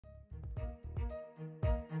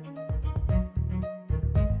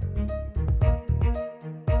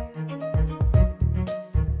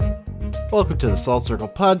Welcome to the Salt Circle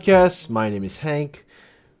Podcast. My name is Hank.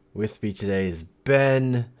 With me today is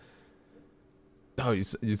Ben. Oh, you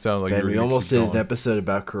sound like Ben, you were we gonna almost keep did going. an episode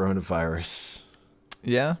about coronavirus.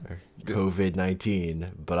 Yeah? Or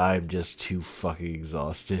COVID-19, but I'm just too fucking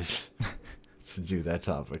exhausted to do that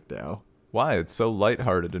topic now. Why? It's so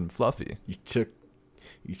lighthearted and fluffy. You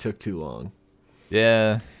took too long.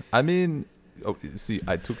 Yeah. I mean, see,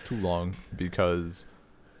 I took too long because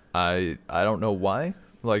I don't know why.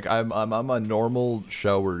 Like I'm on my normal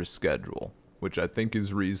shower schedule, which I think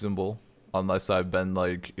is reasonable unless I've been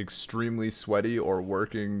like extremely sweaty or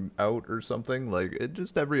working out or something. Like it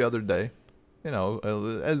just every other day, you know,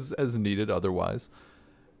 as needed otherwise.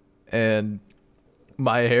 And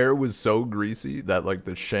my hair was so greasy that like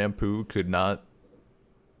the shampoo could not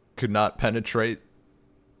penetrate.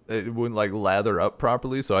 It wouldn't like lather up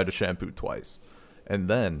properly, so I had to shampoo twice. And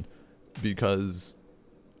then because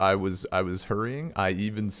I was hurrying, I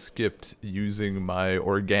even skipped using my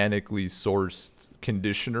organically sourced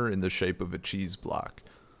conditioner in the shape of a cheese block.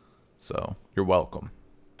 So, you're welcome.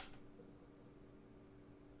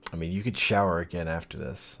 I mean, you could shower again after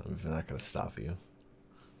this. I'm not going to stop you.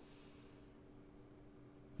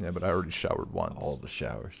 Yeah, but I already showered once. All the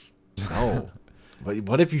showers. No. But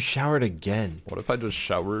what if you showered again? What if I just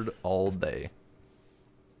showered all day?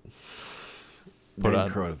 Then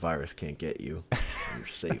coronavirus can't get you. You're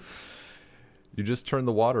safe. You just turn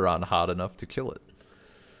the water on hot enough to kill it.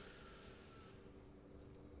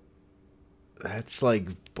 That's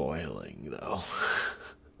like boiling, though.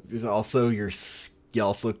 There's also you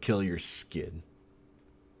also kill your skin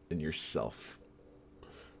and yourself.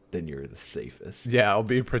 Then you're the safest. Yeah, I'll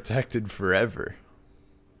be protected forever.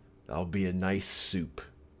 I'll be a nice soup.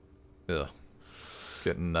 Ugh.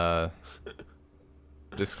 Getting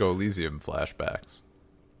Disco Elysium flashbacks.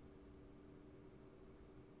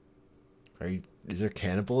 Is there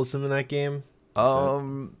cannibalism in that game?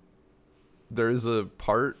 There's a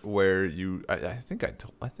part where I think I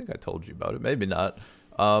told you about it, maybe not.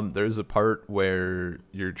 There's a part where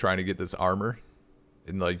you're trying to get this armor,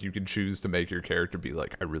 and like you can choose to make your character be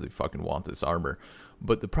like, I really fucking want this armor.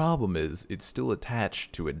 But the problem is it's still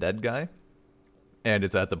attached to a dead guy, and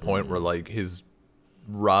it's at the point where like his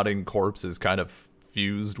rotting corpse is kind of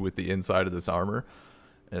fused with the inside of this armor.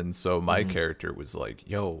 And so my character was like,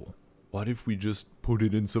 yo, what if we just put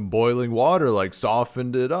it in some boiling water, like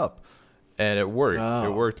softened it up? And it worked. Oh.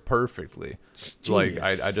 It worked perfectly. Like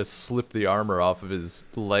I just slipped the armor off of his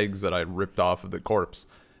legs that I ripped off of the corpse.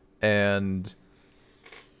 And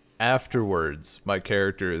afterwards, my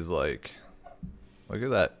character is like, look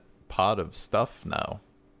at that pot of stuff now.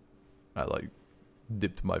 I like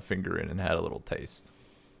dipped my finger in and had a little taste.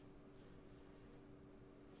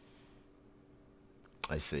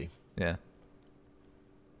 I see. Yeah.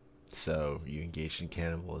 So you engaged in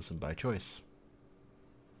cannibalism by choice.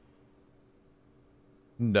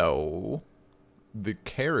 No. The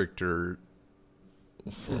character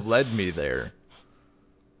led me there.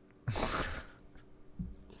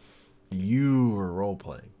 You were role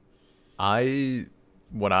playing. I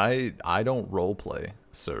don't role play,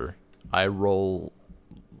 sir. I roll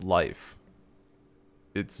life.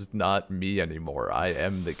 It's not me anymore. I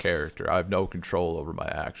am the character. I have no control over my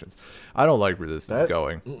actions. I don't like where this is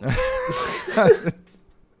going.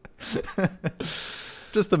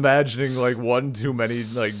 Just imagining like one too many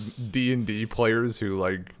like D&D players who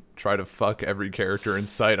like try to fuck every character in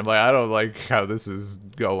sight. I'm like, I don't like how this is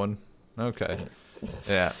going. Okay.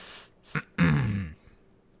 Yeah.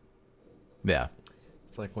 Yeah.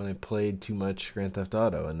 It's like when I played too much Grand Theft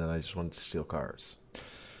Auto and then I just wanted to steal cars.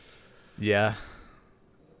 Yeah.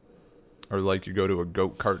 Or like you go to a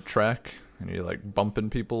go-kart track and you're like bumping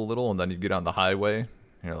people a little and then you get on the highway and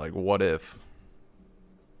you're like, what if?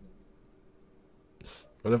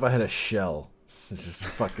 What if I had a shell to just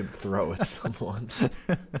fucking throw at someone?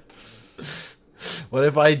 What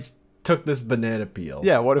if I took this banana peel?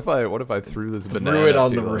 Yeah, what if I threw this banana Threw it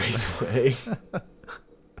on peel? the raceway.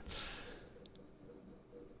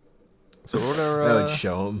 So what are I would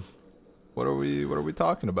show him. what are we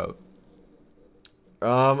talking about?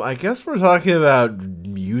 I guess we're talking about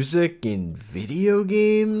music in video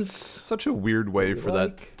games. Such a weird way for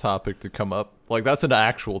that topic to come up. Like that's an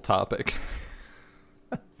actual topic.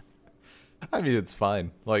 I mean, it's fine.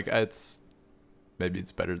 Like maybe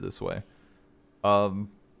it's better this way. I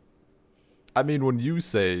mean, when you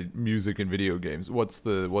say music in video games, what's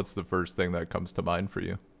the first thing that comes to mind for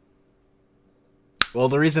you? Well,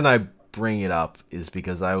 the reason I bring it up is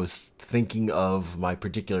because I was thinking of my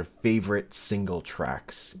particular favorite single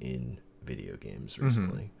tracks in video games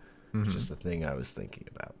recently. It's just a thing I was thinking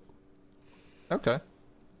about. Okay.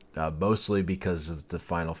 Mostly because of the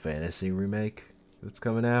Final Fantasy remake that's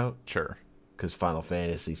coming out. Sure. Because Final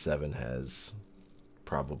Fantasy VII has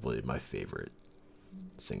probably my favorite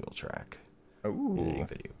single track in any Ooh.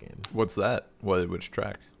 video game. What's that? Which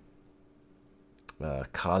track?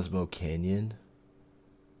 Cosmo Canyon.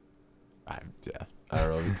 Yeah. I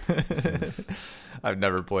don't know. I've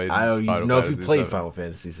never played. I don't even Final know if you Fantasy played VII. Final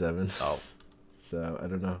Fantasy VII. Oh. So I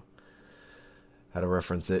don't know how to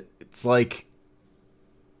reference it. It's like,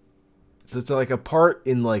 so it's like a part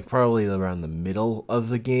in like probably around the middle of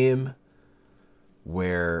the game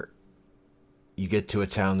where you get to a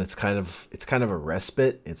town that's kind of a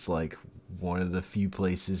respite. It's like one of the few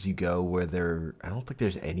places you go where I don't think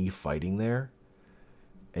there's any fighting there.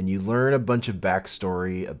 And you learn a bunch of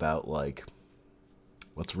backstory about like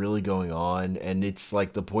what's really going on, and it's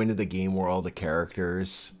like the point of the game where all the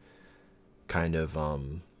characters kind of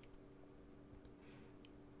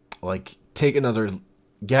like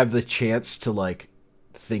have the chance to like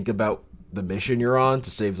think about the mission you're on to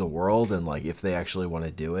save the world, and like if they actually want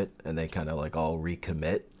to do it, and they kind of like all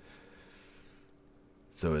recommit.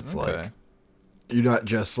 So it's like you're not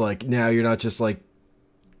just like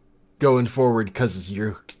going forward because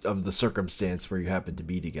of the circumstance where you happen to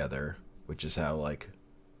be together, which is how like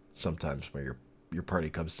sometimes where your party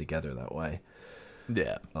comes together that way.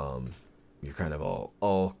 Yeah. You're kind of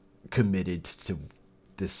all committed to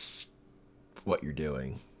this, what you're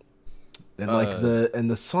doing. And like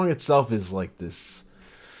the song itself is like this,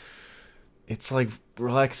 it's like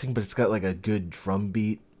relaxing, but it's got like a good drum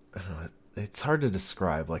beat. I don't know, it's hard to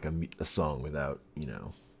describe like a song without,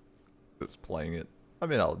 Just playing it. I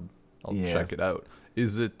mean, I'll Yeah. check it out.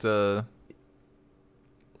 Is it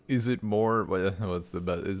more what's the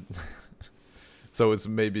best so is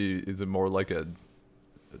it more like a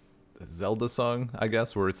Zelda song, I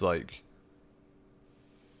guess, where it's like,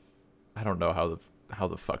 I don't know how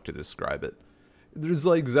the fuck to describe it. There's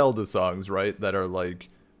like Zelda songs, right, that are like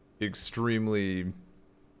extremely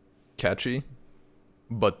catchy,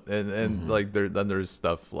 but and like then there's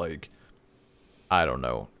stuff like, I don't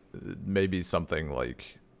know, maybe something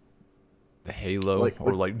like Halo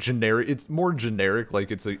or like generic. It's more generic, like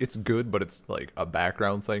it's good, but it's like a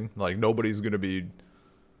background thing. Like nobody's gonna be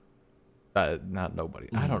not nobody.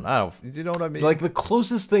 I don't know. You know what I mean? Like the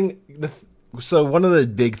closest thing, so one of the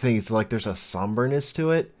big things, like there's a somberness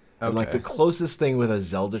to it. And like Okay. the closest thing with a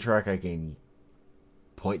Zelda track I can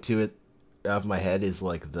point to it out of my head is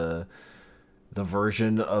like the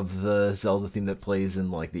version of the Zelda theme that plays in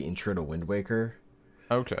like the intro to Wind Waker.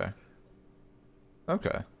 Okay.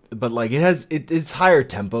 But like it's higher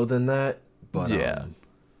tempo than that. But Yeah.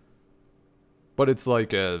 But it's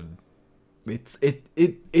like it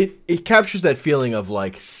captures that feeling of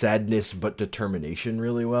like sadness but determination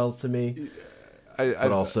really well to me.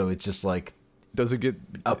 But also it's just like, does it get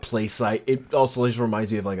a place it also just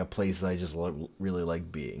reminds me of like a place I just really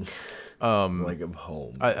like being. Like a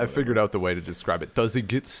home. I figured out the way to describe it. Does it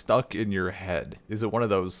get stuck in your head? Is it one of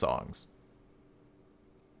those songs?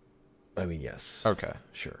 I mean, yes. Okay.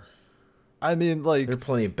 Sure. I mean, like, There are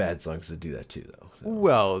plenty of bad songs that do that too, though. So.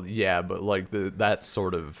 well, yeah, but like that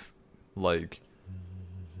sort of like,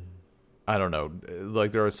 I don't know,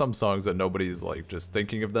 like there are some songs that nobody's like just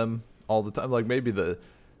thinking of them all the time. Like maybe the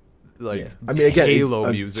like, Yeah. I mean, again, Halo it's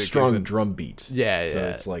a music strong isn't- drum beat. Yeah, So yeah.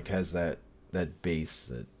 it's like has that bass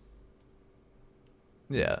that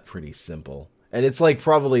Yeah. pretty simple, and it's like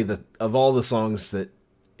probably of all the songs that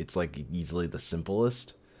it's like easily the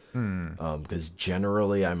simplest. Because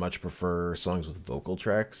generally I much prefer songs with vocal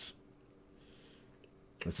tracks.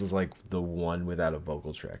 This is like the one without a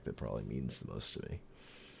vocal track that probably means the most to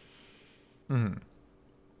me.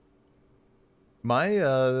 My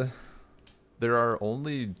there are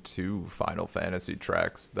only 2 Final Fantasy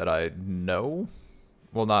tracks that I know.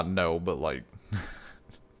 Well, not know, but like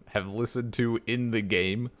have listened to in the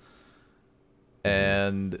game.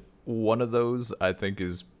 And one of those I think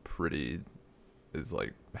is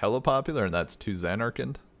like hella popular, and that's To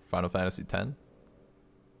Xanarkand, Final Fantasy X.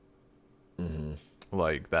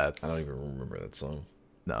 Like that's I don't even remember that song,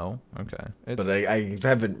 no, okay. but I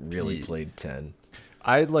haven't really played 10.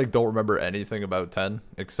 I like don't remember anything about 10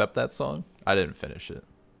 except that song. I didn't finish it.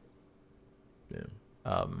 Yeah.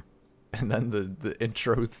 And then the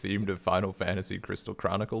intro theme to Final Fantasy Crystal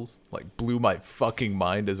Chronicles like blew my fucking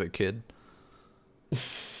mind as a kid.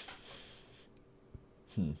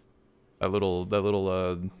 That little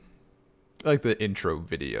like the intro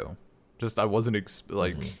video. Just I wasn't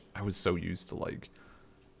I was so used to like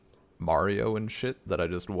Mario and shit that I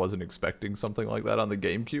just wasn't expecting something like that on the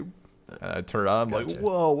GameCube. And I turned on, I'm like, Gotcha.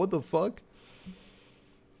 whoa, what the fuck?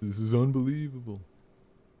 This is unbelievable.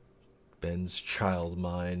 Ben's child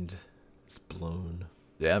mind is blown.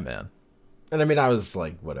 Yeah, man. And I mean, I was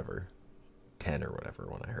like, whatever, 10 or whatever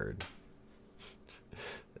when I heard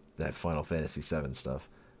that Final Fantasy VII stuff.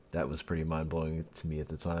 That was pretty mind blowing to me at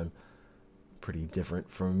the time. Pretty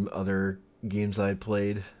different from other games I had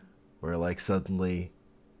played, where like suddenly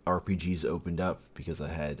RPGs opened up because I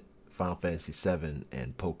had Final Fantasy VII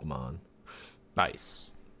and Pokemon.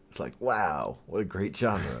 Nice. It's like, wow, what a great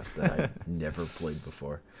genre that I never played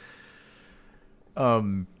before. I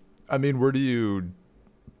mean, where do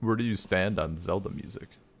you stand on Zelda music?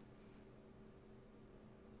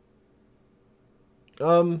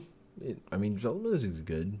 I mean, Zelda music's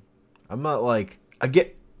good. I'm not like, I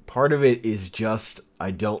get, part of it is just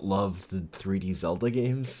I don't love the 3D Zelda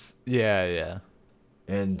games, Yeah, yeah.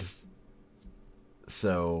 and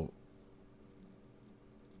so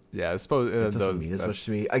Yeah, I suppose it doesn't mean as much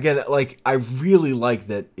to me. Again, like I really like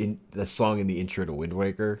that in the song in the intro to Wind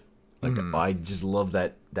Waker. Like I just love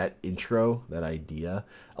that intro, that idea.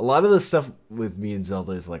 A lot of the stuff with me and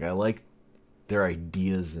Zelda is like I like their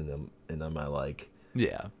ideas in them. I like.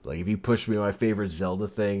 Yeah. Like if you push me my favorite Zelda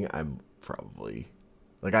thing, I'm probably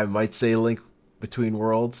like I might say Link Between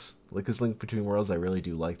Worlds. Link Between Worlds, I really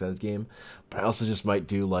do like that game. But I also just might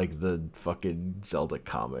do like the fucking Zelda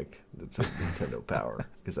comic that's in Nintendo Power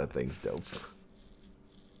because that thing's dope.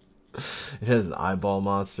 It has an eyeball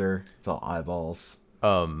monster. It's all eyeballs.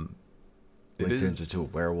 Link turns into a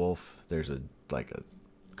werewolf. There's a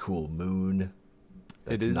cool moon.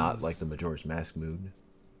 It's not like the Majora's Mask moon.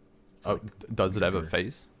 Does it have a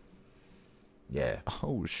face? Yeah.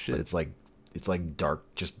 Oh shit! But it's like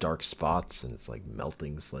dark spots, and it's like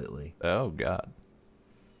melting slightly. Oh god.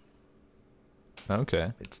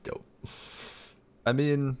 Okay. It's dope. I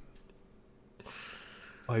mean,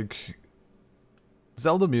 like,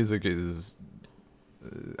 Zelda music is,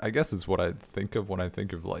 I guess, is what I think of when I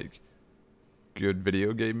think of like good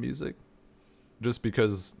video game music. Just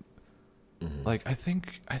because, like, I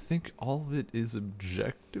think all of it is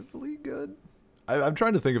objectively good. I'm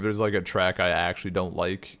trying to think if there's like a track I actually don't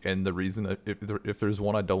like, and the reason that if there's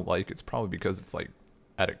one I don't like, it's probably because it's like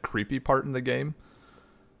at a creepy part in the game.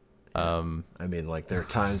 I mean, like there are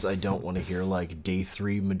times I don't want to hear like Day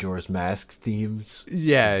 3 Majora's Mask themes.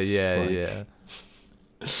 Yeah,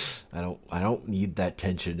 I don't need that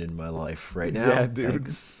tension in my life right now. Yeah, dude.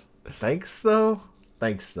 Thanks though.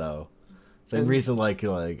 Same reason like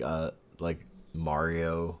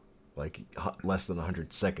Mario, like less than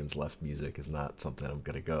 100 seconds left music is not something I'm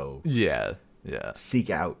gonna go yeah seek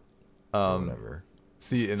out or whatever.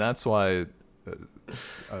 See, and that's why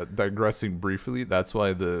digressing briefly, that's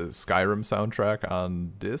why the Skyrim soundtrack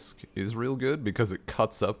on disc is real good, because it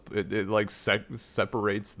cuts up, it like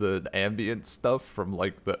separates the ambient stuff from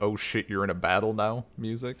like the oh shit you're in a battle now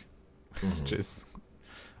music, which is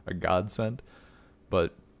a godsend.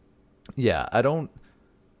 But yeah, I don't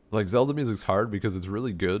like Zelda music's hard because it's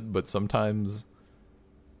really good, but sometimes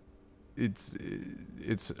it's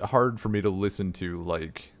hard for me to listen to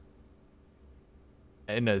like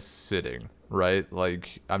in a sitting, right?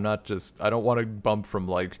 Like I don't want to bump from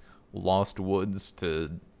like Lost Woods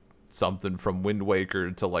to something from Wind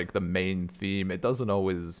Waker to like the main theme. It doesn't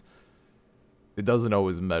always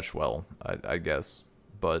mesh well, I guess.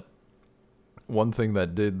 But one thing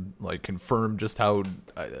that did like confirm just how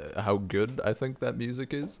good I think that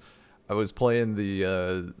music is, I was playing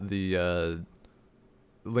the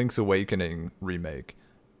Link's Awakening remake,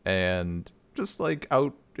 and just like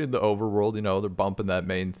out in the overworld, you know, they're bumping that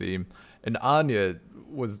main theme, and Anya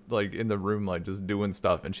was like in the room like just doing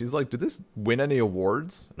stuff, and she's like, did this win any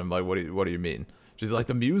awards? And I'm like, what do you mean? She's like,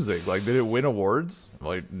 the music, like, did it win awards? I'm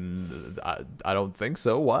like, I don't think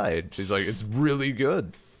so. Why? She's like, it's really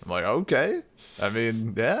good. I'm like, okay. I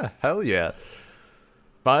mean, yeah, hell yeah.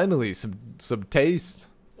 Finally, some taste.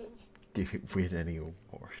 Did it win any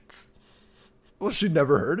awards? Well, she'd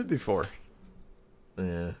never heard it before.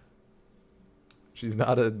 Yeah. She's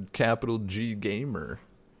not a capital G gamer.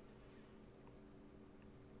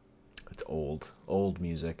 It's old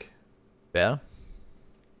music. Yeah.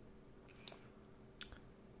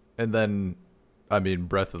 And then, I mean,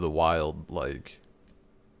 Breath of the Wild, like,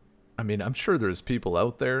 I mean, I'm sure there's people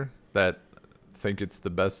out there that think it's the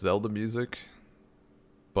best Zelda music,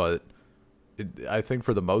 but I think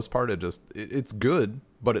for the most part, it's good,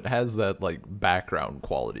 but it has that, like, background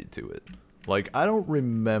quality to it. Like, I don't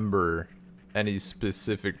remember any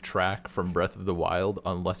specific track from Breath of the Wild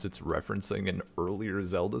unless it's referencing an earlier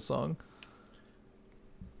Zelda song.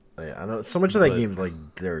 Yeah, I know so much of that game, like,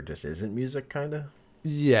 there just isn't music, kind of.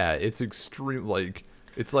 Yeah, it's extreme, like,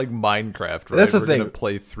 it's like Minecraft, right? That's the We're thing. Gonna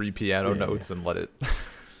play 3 piano notes and let it.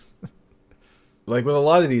 Like with a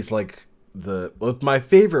lot of these, like with my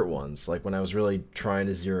favorite ones, like when I was really trying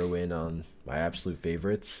to zero in on my absolute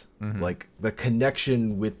favorites, like the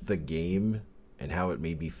connection with the game and how it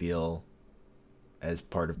made me feel as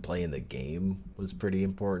part of playing the game was pretty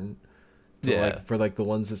important. For like the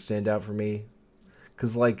ones that stand out for me,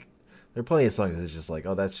 because like there are plenty of songs that's just like,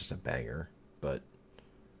 oh, that's just a banger, but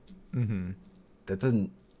that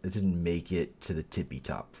didn't make it to the tippy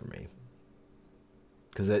top for me.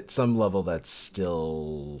 Because at some level, that's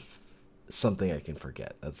still something I can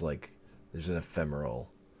forget. That's like, there's an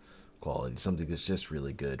ephemeral quality, something that's just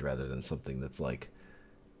really good rather than something that's like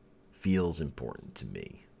feels important to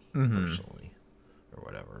me personally or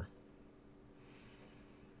whatever.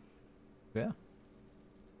 Yeah.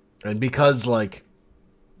 And because like,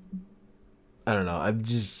 I don't know,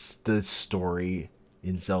 the story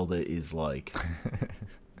in Zelda is like,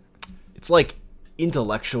 it's like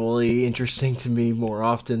intellectually interesting to me more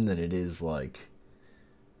often than it is like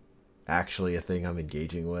actually a thing I'm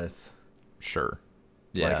engaging with. Sure.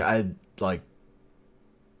 Yeah. Like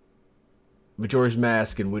Majora's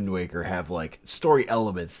Mask and Wind Waker have like story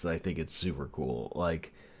elements that I think it's super cool.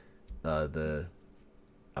 Like I'm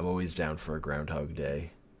always down for a Groundhog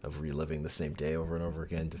Day of reliving the same day over and over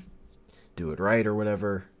again to do it right or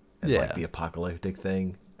whatever. And like the apocalyptic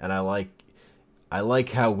thing. And I like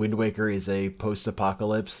how Wind Waker is a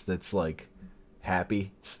post-apocalypse that's like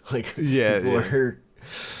happy. Like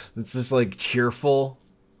it's just like cheerful.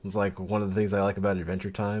 It's like one of the things I like about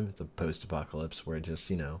Adventure Time. It's a post-apocalypse where just,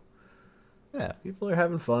 people are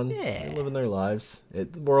having fun. They're living their lives.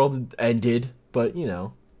 The world ended, but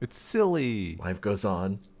it's silly. Life goes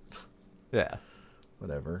on. Yeah.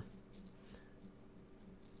 Whatever.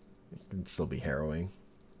 It can still be harrowing.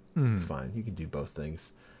 It's fine. You can do both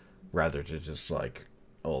things. Rather to just like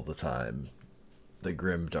all the time the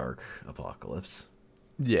grim dark apocalypse.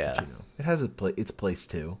 Yeah. But, it has its place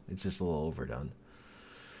too. It's just a little overdone.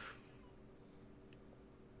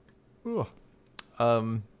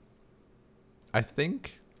 I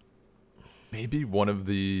think maybe one of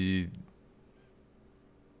the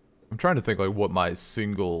I'm trying to think like what my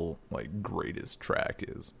single like greatest track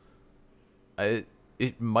is.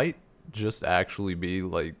 It might just actually be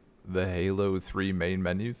like the Halo 3 main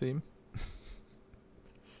menu theme.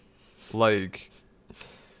 Like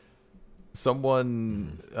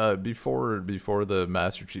someone before the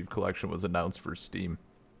Master Chief Collection was announced for Steam,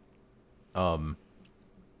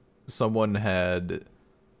 someone had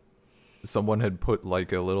put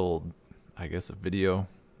like a little, I guess, a video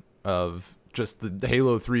of just the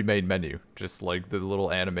Halo 3 main menu, just like the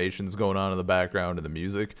little animations going on in the background and the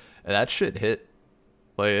music, and that shit hit.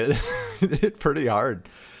 Like it hit pretty hard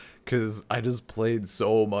because I just played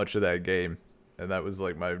so much of that game, and that was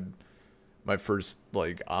like my first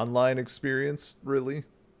like online experience, really,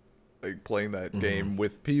 like playing that game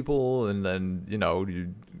with people, and then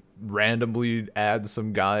you randomly add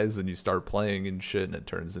some guys and you start playing and shit, and it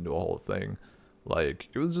turns into a whole thing. Like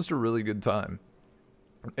it was just a really good time.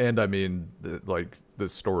 And I mean, the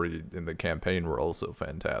story and the campaign were also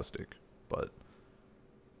fantastic, but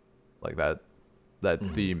like that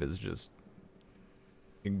theme is just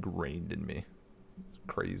ingrained in me. It's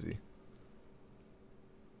crazy.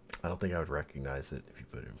 I don't think I would recognize it if you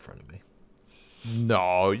put it in front of me.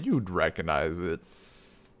 No, you'd recognize it.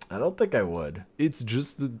 I don't think I would. It's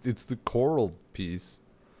just the choral piece.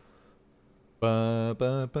 Ba,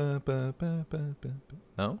 ba, ba, ba, ba, ba, ba.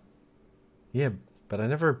 No? Yeah, but I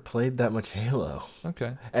never played that much Halo.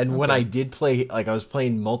 Okay. And when I did play, like I was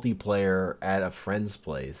playing multiplayer at a friend's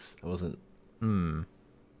place. I wasn't.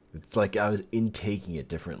 It's like I was intaking it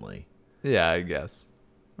differently. Yeah, I guess.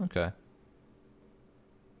 Okay.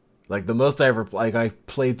 Like the most I ever I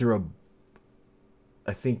played through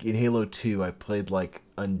I think in Halo 2 I played like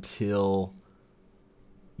until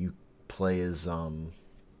you play as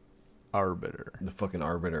Arbiter. the fucking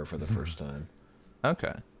Arbiter for the first time.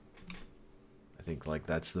 Okay. I think like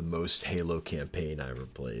that's the most Halo campaign I ever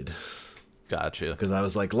played. Gotcha. Because I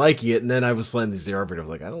was like liking it, and then I was playing the Arbiter. I was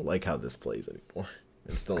like, I don't like how this plays anymore.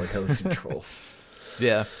 I just don't like how this controls.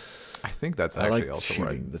 Yeah, I think that's actually like also shooting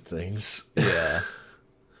right. the things. Yeah.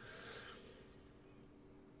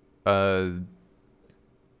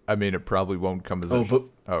 I mean, it probably won't come as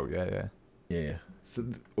yeah. So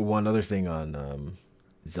one other thing on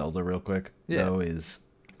Zelda, real quick, though, is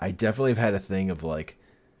I definitely have had a thing of like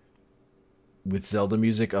with Zelda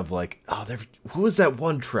music of like, who was that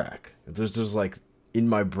one track? There's like in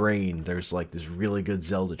my brain, there's like this really good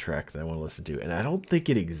Zelda track that I want to listen to, and I don't think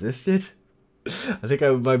it existed. I think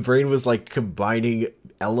my brain was like combining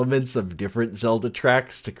elements of different Zelda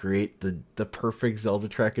tracks to create the perfect Zelda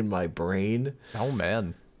track in my brain. Oh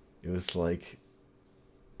man, it was like,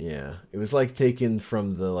 Yeah, it was like taken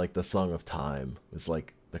from the Song of Time. It was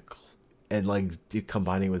like and like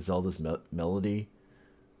combining with Zelda's melody,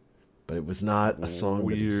 but it was not a song that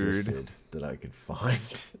Weird. existed that I could find.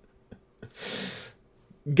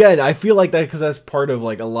 Again, I feel like that because that's part of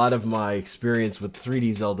like a lot of my experience with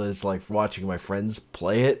 3D Zelda is like watching my friends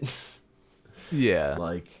play it. Yeah.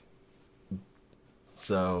 Like,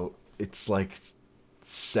 so it's like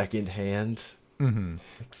secondhand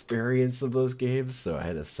experience of those games. So I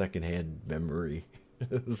had a secondhand memory.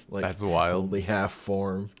 It was like That's wild. only half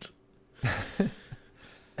formed.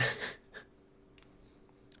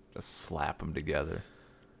 Just slap them together.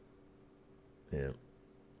 Yeah.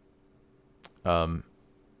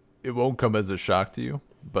 It won't come as a shock to you,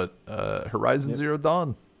 but Horizon Zero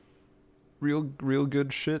Dawn, real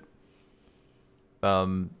good shit.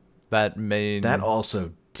 That main That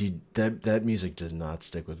also that music does not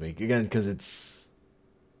stick with me again because it's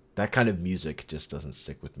that kind of music just doesn't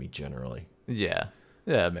stick with me generally. yeah,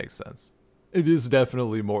 it makes sense. It is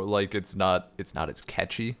definitely more like it's not as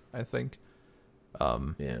catchy, I think.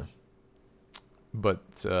 Yeah. But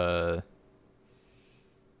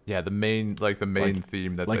yeah, the main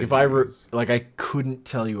theme that like they if I use. like I couldn't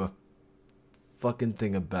tell you a fucking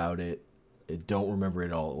thing about it. I don't remember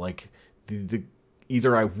it all. Like the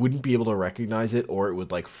either I wouldn't be able to recognize it or it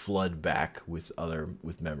would like flood back with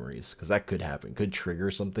memories because that could happen. Could trigger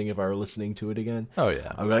something if I were listening to it again. Oh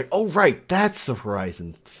yeah, I'd be like, oh right, that's the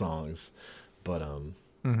Horizon songs. But I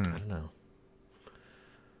don't know.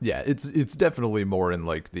 yeah, it's definitely more in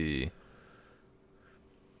like the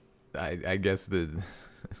I guess the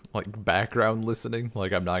like background listening.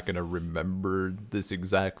 Like I'm not gonna remember this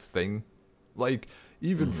exact thing. Like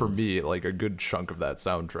even for me, like a good chunk of that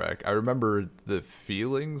soundtrack, I remember the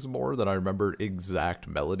feelings more than I remember exact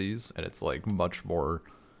melodies, and it's like much more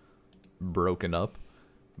broken up.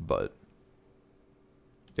 But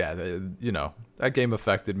yeah, you know, that game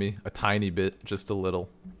affected me a tiny bit, just a little.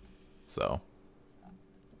 So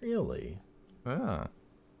Really? ah.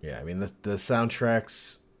 Yeah, I mean the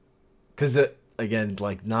soundtracks, because again,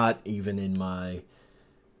 like not even in my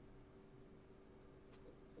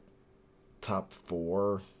top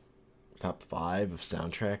 5 of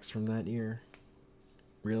soundtracks from that year.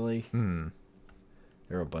 Really?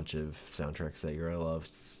 There are a bunch of soundtracks that year I loved,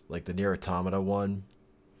 like the Nier Automata one.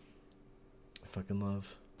 I fucking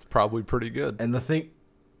love. It's probably pretty good. And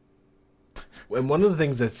one of the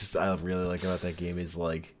things that's just I really like about that game is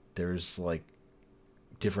like there's like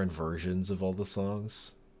different versions of all the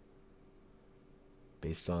songs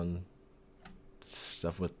based on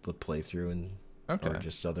stuff with the playthrough and or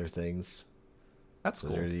just other things. That's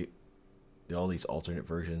cool. There are all these alternate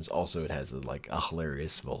versions. Also, it has a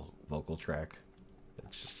hilarious vocal track.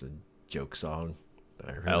 It's just a joke song that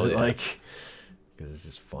I really like because it's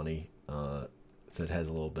just funny. So it has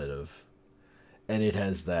a little bit of, and it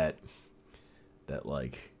has that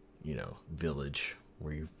like village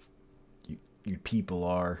where your people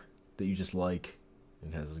are that you just like.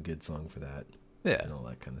 It has a good song for that. Yeah, and all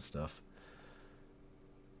that kind of stuff.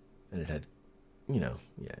 And it had, yeah.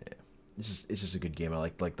 It's just a good game. I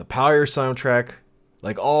like the Power soundtrack,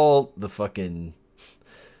 like all the Supergiant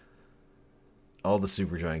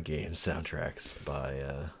Games soundtracks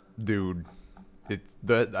by dude.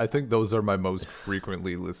 I think those are my most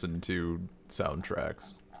frequently listened to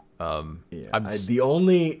soundtracks. The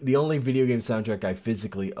only video game soundtrack I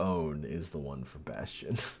physically own is the one for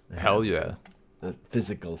Bastion. Hell yeah. The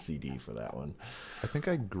physical CD for that one. I think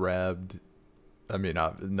I grabbed, I mean,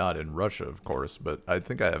 not in Russia, of course, but I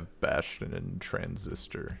think I have Bastion and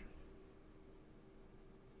Transistor,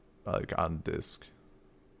 like on disc.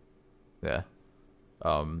 Yeah.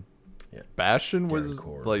 Bastion was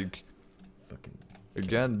like,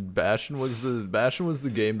 again, Bastion was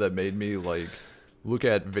the game that made me like look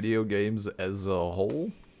at video games as a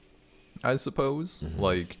whole, I suppose.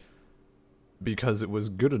 Like, because it was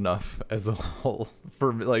good enough as a whole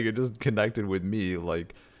for me, like it just connected with me.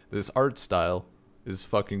 Like this art style is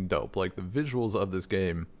fucking dope. Like the visuals of this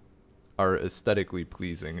game are aesthetically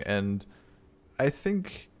pleasing, and I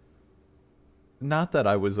think not that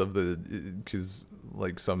I was of the, because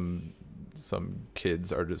like some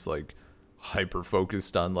kids are just like hyper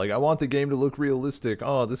focused on like I want the game to look realistic.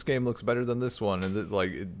 Oh, this game looks better than this one,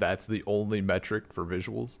 and that's the only metric for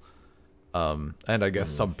visuals. And I guess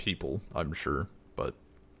some people, I'm sure, but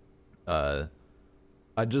I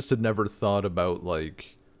just had never thought about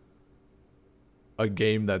like a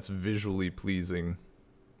game that's visually pleasing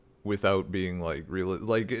without being like real,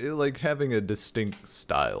 like having a distinct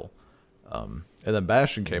style. And then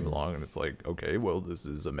Bastion came along, and it's like, okay, well, this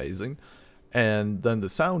is amazing. And then the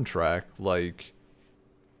soundtrack, like,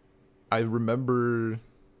 I remember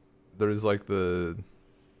there's like the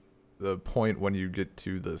point when you get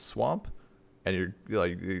to the swamp, and you're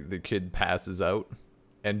like the kid passes out,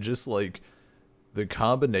 and just like the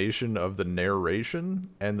combination of the narration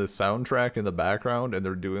and the soundtrack in the background, and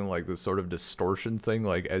they're doing like this sort of distortion thing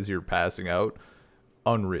like as you're passing out,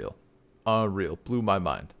 unreal, blew my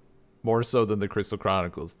mind, more so than the Crystal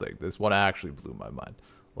Chronicles thing. This one actually blew my mind.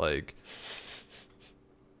 Like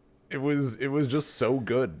it was just so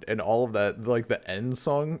good, and all of that, like the end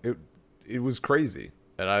song, it was crazy,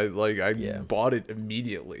 and I bought it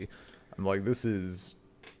immediately. I'm like, this is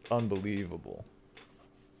unbelievable.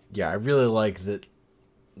 Yeah, I really like that.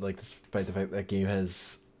 Like, despite the fact that game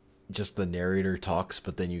has just the narrator talks,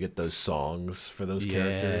 but then you get those songs for those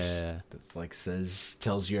characters that like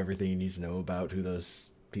tells you everything you need to know about who those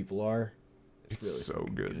people are. It's really so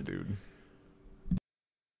good, dude.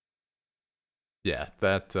 Yeah,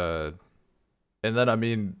 that and then I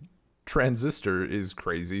mean, Transistor is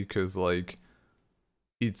crazy because like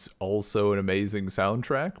it's also an amazing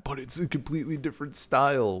soundtrack, but it's a completely different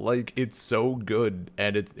style. Like, it's so good,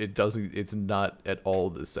 and it's not at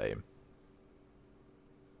all the same.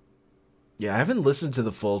 Yeah, I haven't listened to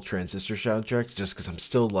the full Transistor soundtrack just because I'm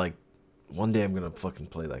still like, one day I'm gonna fucking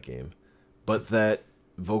play that game. But that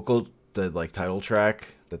the like title track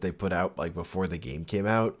that they put out like before the game came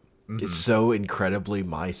out, it's so incredibly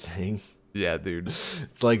my thing. Yeah, dude.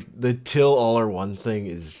 It's like the till all or one thing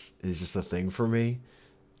is just a thing for me.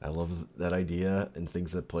 I love that idea and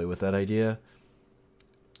things that play with that idea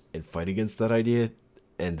and fight against that idea.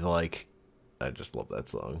 And like, I just love that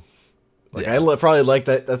song. Like, yeah. Probably like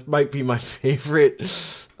that. That might be my favorite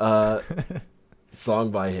song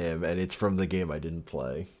by him. And it's from the game I didn't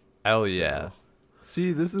play. Hell yeah. So.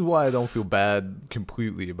 See, this is why I don't feel bad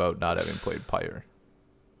completely about not having played Pyre.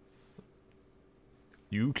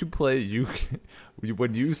 You can play,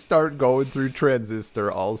 when you start going through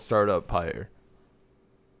Transistor, I'll start up Pyre.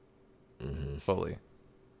 Fully.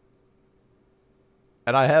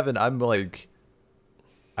 And I'm like,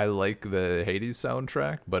 I like the Hades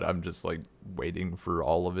soundtrack, but I'm just like waiting for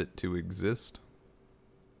all of it to exist.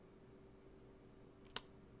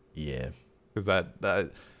 Yeah. Because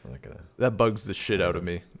that bugs the shit out of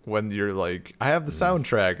me when you're like, I have the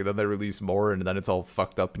soundtrack, and then they release more, and then it's all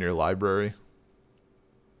fucked up in your library.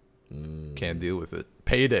 Can't deal with it.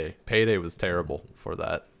 Payday was terrible for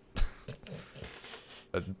that.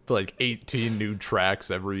 Like 18 new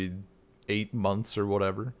tracks every 8 months or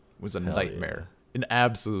whatever. It was a nightmare. Yeah. An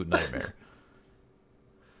absolute nightmare.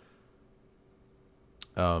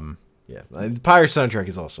 Yeah, the Pyre soundtrack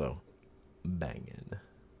is also banging.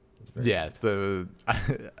 Yeah,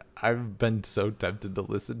 I've been so tempted to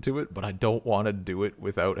listen to it, but I don't want to do it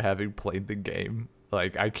without having played the game.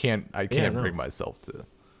 Like, I can't bring myself to.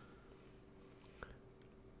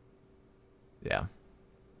 Yeah.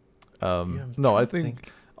 No, I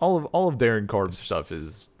think all of Darren Korb's stuff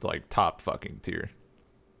is like top fucking tier.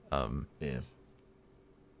 Yeah.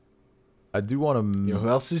 I do want to. You know who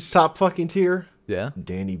else is top fucking tier? Yeah.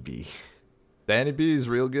 Danny B. Danny B is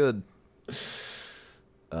real good.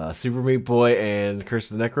 Super Meat Boy and Curse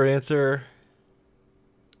of the Necrodancer.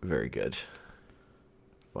 Very good.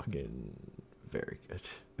 Fucking very good.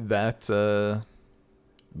 That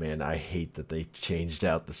man, I hate that they changed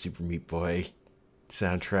out the Super Meat Boy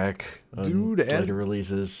soundtrack, dude, later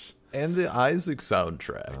releases, and the Isaac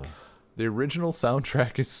soundtrack. The original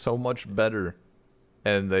soundtrack is so much better,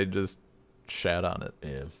 and they just shat on it.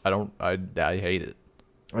 Yeah, I hate it.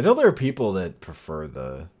 I know there are people that prefer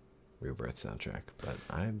the Rebirth soundtrack, but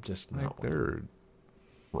I'm just not. They're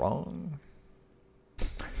wrong.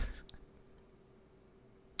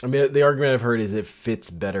 I mean, the argument I've heard is it fits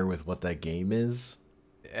better with what that game is.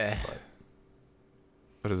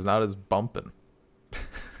 But it's not as bumping.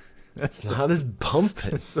 That's not as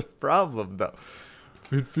bumping. That's the problem, though.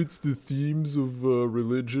 It fits the themes of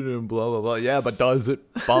religion and blah, blah, blah. Yeah, but does it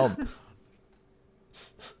bump?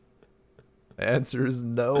 The answer is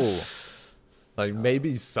no. Like,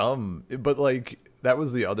 maybe some. But, like, that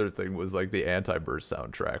was the other thing, was, like, the Anti-Burst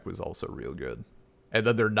soundtrack was also real good. And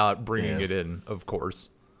then they're not bringing it in, of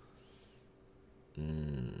course. I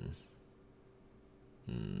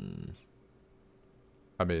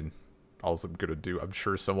mean, all I'm gonna do, I'm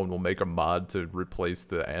sure someone will make a mod to replace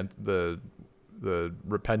the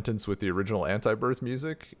Repentance with the original Anti-Birth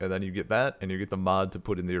music, and then you get that, and you get the mod to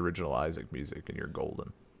put in the original Isaac music, and you're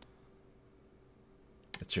golden.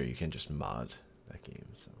 That's true. You can just mod that game,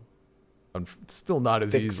 so still not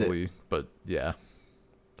as easily, but yeah,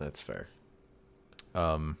 that's fair.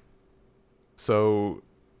 So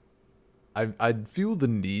I'd feel the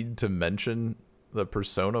need to mention the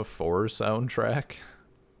Persona 4 soundtrack.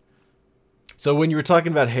 So when you were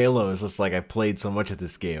talking about Halo, it's just like I played so much of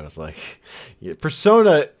this game. I was like, yeah,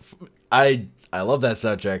 Persona. I love that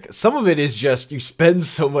soundtrack. Some of it is just you spend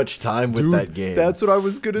so much time with Dude, that game. that's what I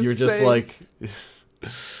was gonna You're say. just like,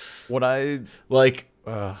 when I like,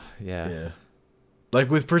 yeah.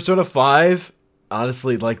 like with Persona 5.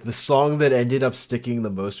 Honestly, like the song that ended up sticking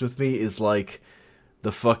the most with me is like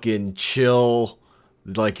the fucking chill,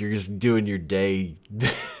 like you're just doing your day,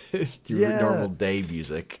 your normal day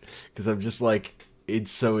music. Because I'm just like,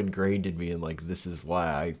 it's so ingrained in me, and like this is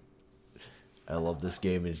why I love this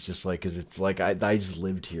game. It's just like, because it's like I just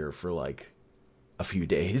lived here for like a few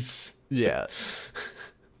days. Yeah.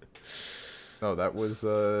 No, that was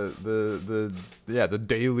the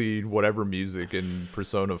daily whatever music in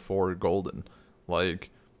Persona 4 Golden. Like,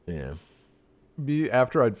 Yeah. me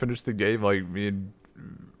after I'd finished the game, like me and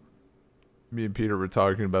Peter were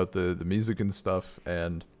talking about the music and stuff,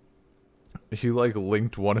 and he like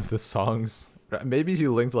linked one of the songs. Maybe he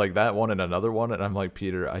linked like that one and another one, and I'm like,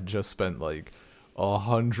 Peter, I just spent like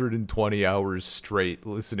 120 hours straight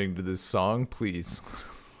listening to this song. Please,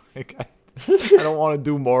 like I don't want to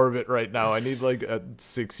do more of it right now. I need like a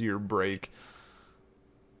 6-year break.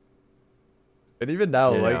 And even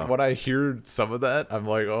now, Yeah. like when I hear some of that, I'm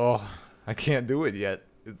like, oh, I can't do it yet.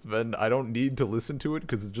 I don't need to listen to it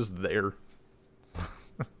because it's just there.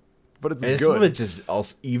 But it's And good. some of it just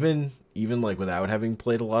also even like without having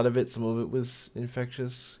played a lot of it, some of it was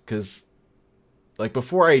infectious. Because like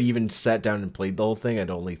before I'd even sat down and played the whole thing, I'd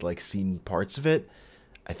only like seen parts of it.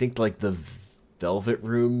 I think like the Velvet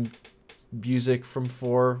Room music from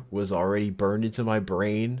 4 was already burned into my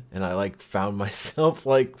brain, and I like found myself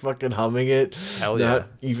like fucking humming it. Hell Not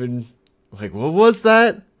even like, what was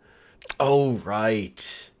that? Oh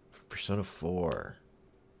right, Persona 4.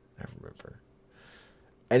 I remember.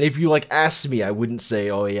 And if you like asked me, I wouldn't say,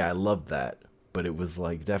 oh yeah, I loved that, but it was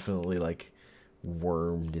like definitely like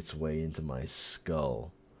wormed its way into my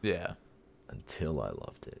skull. Yeah. Until I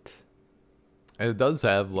loved it. And it does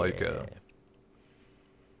have like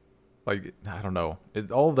I don't know.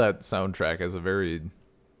 All of that soundtrack has a very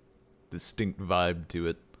distinct vibe to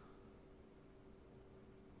it.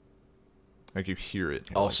 Like you hear it.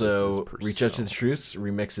 Also, like, Reach Out to the Truth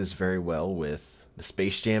remixes very well with the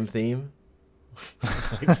Space Jam theme.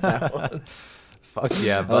 Like that one. Fuck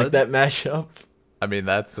yeah, bud. I like that mashup. I mean,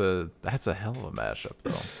 that's a hell of a mashup,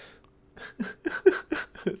 though.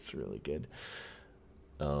 It's really good.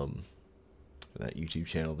 That YouTube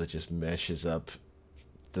channel that just meshes up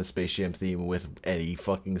the Space Jam theme with any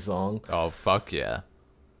fucking song. Oh, fuck yeah.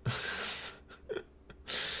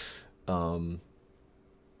 But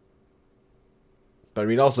I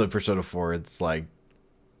mean, also Persona 4, it's like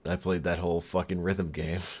I played that whole fucking rhythm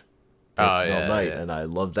game all night, and I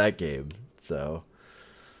love that game. So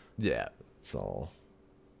yeah, it's all.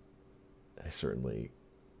 I certainly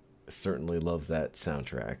love that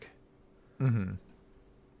soundtrack. Mm-hmm.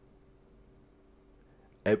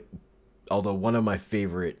 Although one of my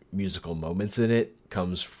favorite musical moments in it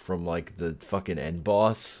comes from like the fucking end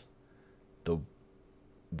boss, the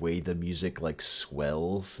way the music like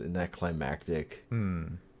swells in that climactic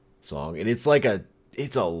song, and it's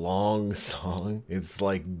a long song. It's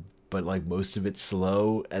like, but like most of it's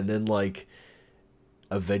slow, and then like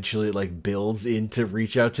eventually it like builds into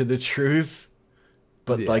Reach Out to the Truth,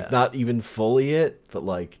 but like not even fully it, but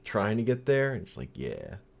like trying to get there. And it's like,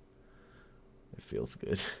 yeah, it feels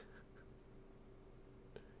good.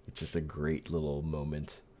 It's just a great little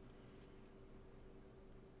moment.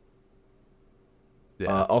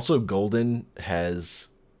 Yeah. Also, Golden has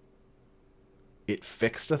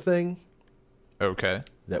fixed a thing. Okay.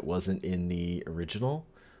 That wasn't in the original,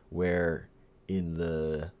 where in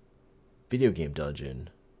the video game dungeon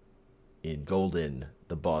in Golden,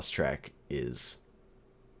 the boss track is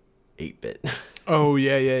 8-bit. Oh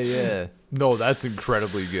yeah. No, that's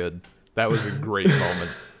incredibly good. That was a great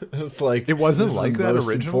moment. It's like it wasn't this like is the that most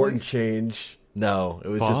originally. Important change. No, it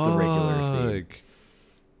was just the regular theme.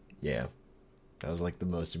 Yeah, that was like the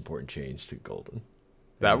most important change to Golden.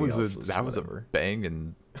 That was a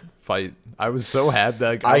banging fight. I was so happy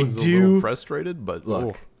that I was a little frustrated, but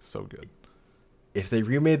look, so good. If they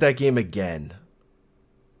remade that game again,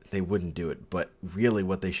 they wouldn't do it. But really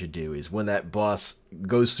what they should do is when that boss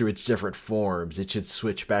goes through its different forms, it should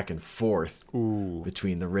switch back and forth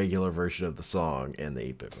between the regular version of the song and the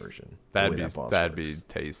 8-bit version. That'd be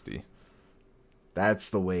tasty. That's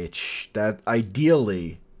the way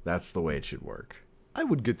ideally that's the way it should work. I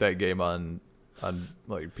would get that game on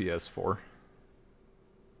like PS4.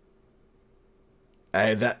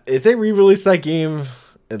 If they re-release that game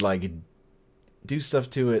and like do stuff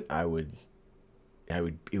to it, I would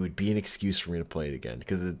it would be an excuse for me to play it again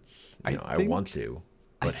because it's I want to,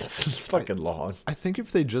 but it's fucking long. I think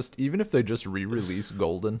even if they just re-release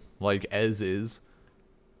Golden like as is,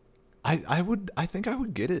 I think I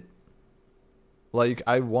would get it. Like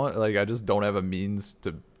I just don't have a means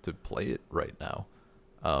to play it right now.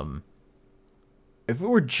 If it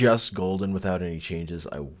were just Golden without any changes,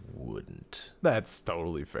 I wouldn't. That's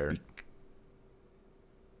totally fair.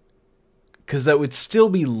 Because that would still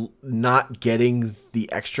be not getting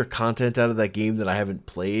the extra content out of that game that I haven't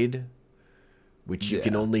played, which you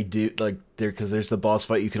can only do because there's the boss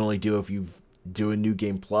fight you can only do if you do a new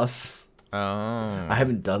game plus. Oh. I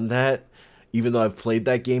haven't done that, even though I've played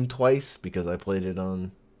that game twice because I played it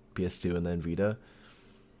on PS2 and then Vita.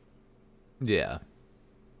 Yeah.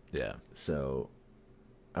 So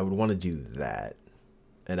I would want to do that,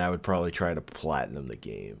 and I would probably try to platinum the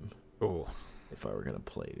game. Oh, if I were gonna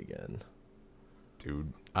play it again.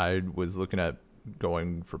 Dude, I was looking at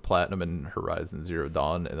going for platinum in Horizon Zero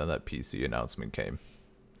Dawn, and then that PC announcement came,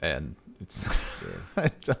 and it's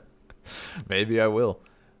maybe I will.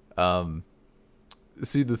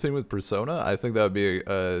 See, the thing with Persona, I think that'd be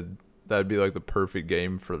like the perfect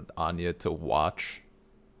game for Anya to watch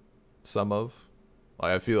some of.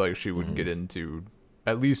 Like, I feel like she would get into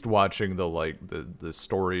at least watching the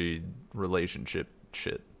story relationship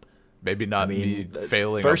shit. Maybe not me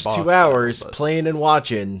failing. First a boss 2 hours battle, playing and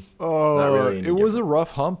watching. Oh, not really it was a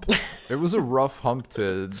rough hump. It was a rough hump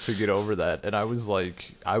to get over that, and I was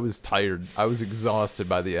tired. I was exhausted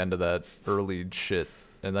by the end of that early shit,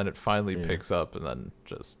 and then it finally picks up, and then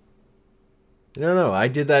just. No. I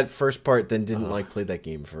did that first part, then didn't play that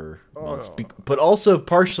game for months, but also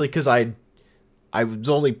partially because I was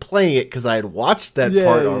only playing it because I had watched that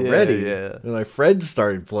part already, and my friends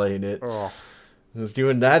started playing it. Oh. I was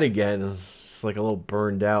doing that again. I was just like a little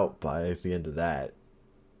burned out by the end of that.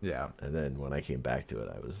 Yeah. And then when I came back to it,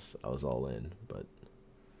 I was all in. But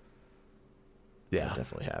yeah, that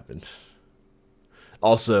definitely happened.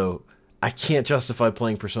 Also, I can't justify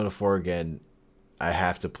playing Persona 4 again. I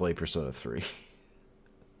have to play Persona 3.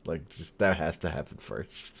 Like, just that has to happen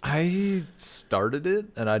first. I started it,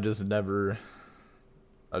 and I just never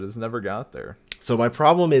got there. So my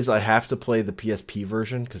problem is I have to play the PSP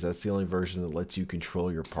version because that's the only version that lets you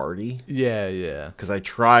control your party. Yeah. Because I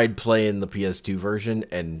tried playing the PS2 version,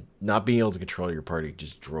 and not being able to control your party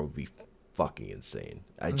just drove me fucking insane.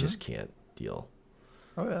 I just can't deal.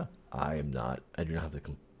 Oh yeah. I do not have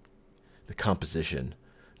the composition.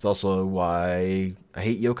 It's also why I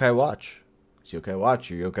hate Yokai Watch. It's Yokai Watch,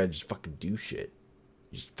 your yokai just fucking do shit.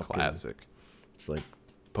 You just fucking, classic. It's like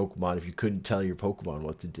Pokemon if you couldn't tell your Pokemon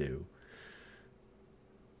what to do.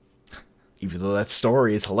 Even though that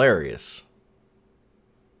story is hilarious.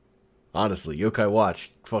 Honestly, Yokai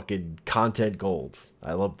Watch, fucking content gold.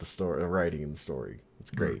 I love the story, writing in the story. It's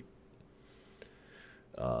great.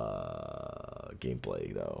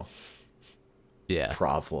 Gameplay though. Yeah.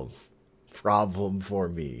 Problem for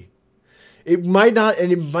me. It might not,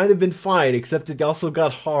 and it might have been fine, except it also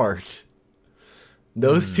got hard.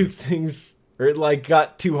 Those two things, or it like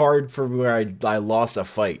got too hard for where I lost a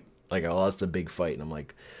fight. Like I lost a big fight, and I'm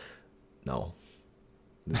like, no,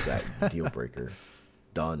 this is that deal breaker.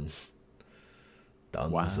 Done.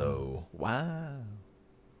 Wow.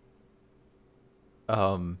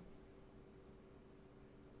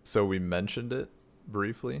 So we mentioned it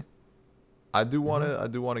briefly. I do want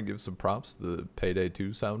to give some props to the Payday 2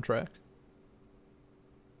 soundtrack.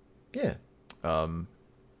 Yeah.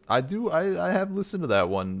 I have listened to that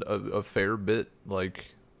one a fair bit,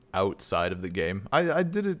 like outside of the game. I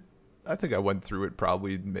did it. I think I went through it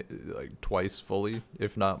probably like twice fully,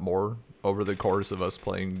 if not more, over the course of us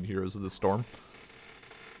playing Heroes of the Storm.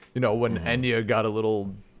 You know, when Enya got a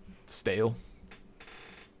little stale.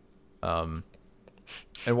 And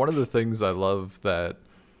one of the things I love that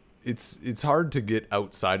it's hard to get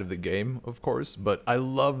outside of the game, of course, but I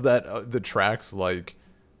love that the tracks like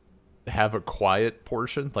have a quiet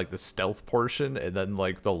portion, like the stealth portion, and then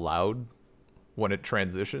like the loud when it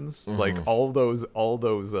transitions. Like all those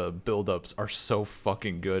build-ups are so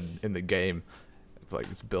fucking good in the game. It's like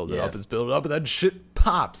it's building up, and then shit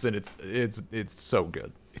pops, and it's so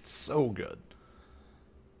good. It's so good.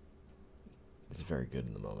 It's very good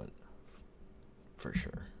in the moment. For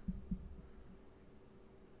sure.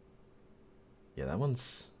 Yeah, that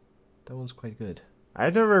one's quite good. I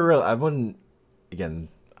wouldn't, again,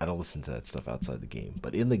 I don't listen to that stuff outside the game,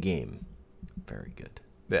 but in the game, very good.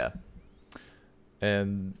 Yeah.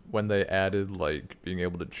 And when they added like being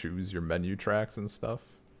able to choose your menu tracks and stuff,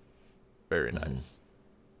 very nice.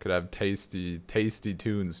 Could have tasty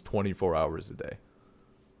tunes 24 hours a day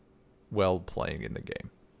while playing in the game.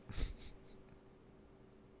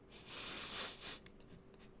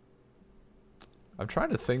 I'm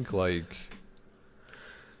trying to think like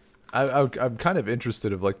I'm kind of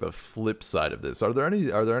interested of like the flip side of this. Are there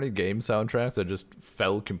any game soundtracks that just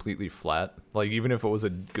fell completely flat? Like even if it was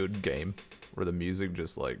a good game, where the music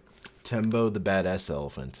just like Tembo the Badass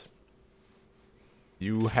Elephant.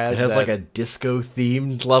 you had It has that, like a disco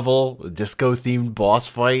themed level, a disco themed boss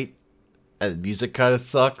fight, and the music kind of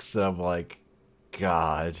sucks. And I'm like,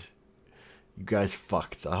 God, you guys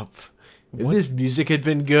fucked up. If this music had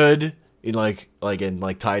been good in like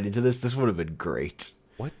tied into this would have been great.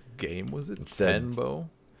 what game was it? Instead- Tenbo?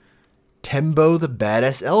 Tembo the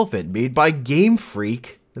Badass Elephant, made by Game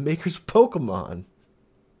Freak, the makers of Pokemon.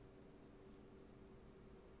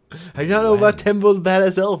 How do you not know about Tembo the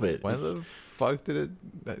Badass Elephant? When the fuck did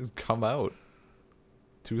it come out?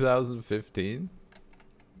 2015?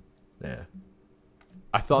 Yeah.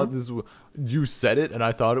 I thought this was, you said it and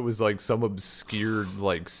I thought it was like some obscure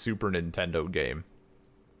like Super Nintendo game.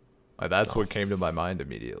 Like that's what came to my mind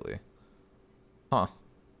immediately. Huh.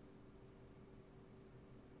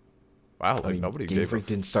 Wow, like nobody Game gave Freak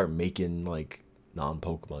didn't start making like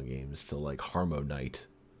non-Pokemon games till like Harmo Knight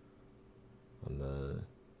on the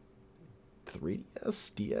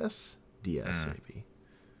 3DS, DS maybe,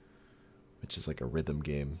 which is like a rhythm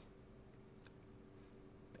game,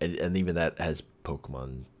 and even that has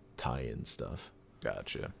Pokemon tie-in stuff.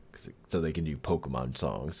 Gotcha. So they can do Pokemon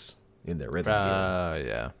songs in their rhythm game,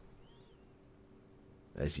 Yeah.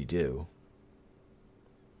 as you do.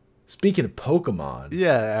 Speaking of Pokemon,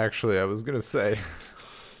 Yeah, actually, I was gonna say.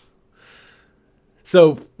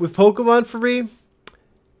 so with Pokemon for me,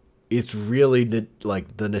 it's really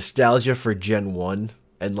the nostalgia for Gen 1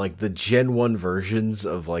 and like the Gen 1 versions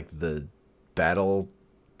of like the battle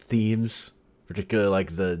themes, particularly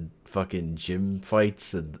like the fucking gym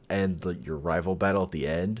fights and your rival battle at the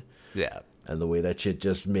end. Yeah. And the way that shit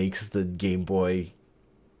just makes the Game Boy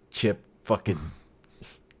chip fucking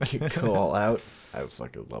go all out. I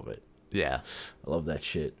fucking love it. Yeah. I love that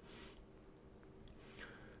shit.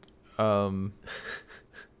 I'm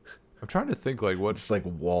trying to think like what's It's like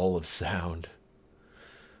wall of sound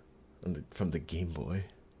from the Game Boy.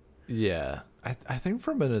 yeah. I think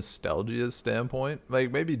from a nostalgia standpoint,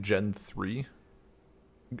 like maybe Gen 3.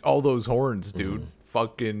 All those horns, dude.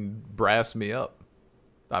 Fucking brass me up.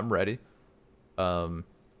 I'm ready. But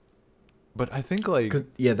I think like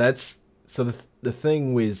Yeah, that's so the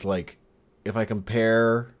thing was like if I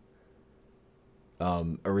compare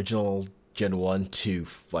original Gen 1 to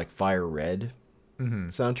like Fire Red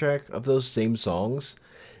soundtrack of those same songs,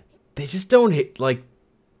 they just don't hit, like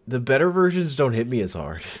the better versions don't hit me as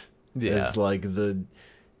hard. Yeah. As like because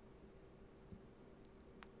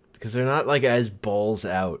they're not like as balls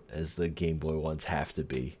out as the Game Boy ones have to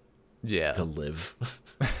be yeah. to live.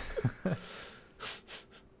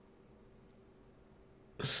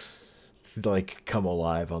 Like come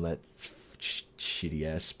alive on that shitty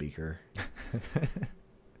ass speaker.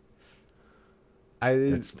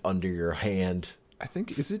 It's under your hand. I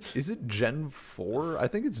think is it Gen 4? I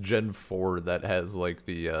think it's Gen 4 that has like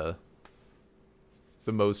the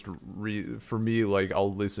most for me, like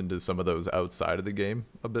I'll listen to some of those outside of the game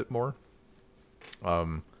a bit more.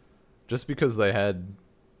 Just because they had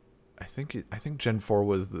I think Gen 4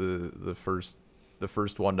 was the first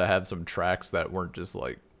one to have some tracks that weren't just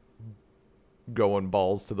like going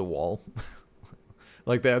balls to the wall.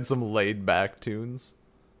 Like they had some laid back tunes,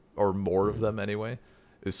 or more of them anyway,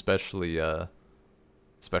 especially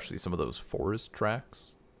some of those forest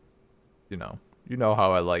tracks. You know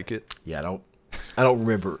how I like it. Yeah, I don't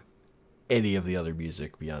remember any of the other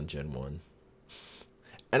music beyond Gen 1.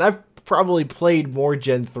 And I've probably played more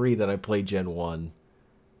Gen 3 than I played Gen 1.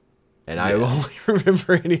 And I only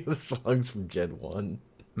remember any of the songs from Gen 1.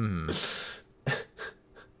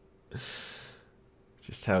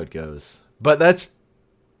 Just how it goes. But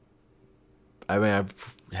I've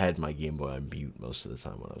had my Game Boy on mute most of the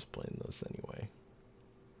time when I was playing those anyway.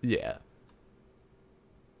 Yeah.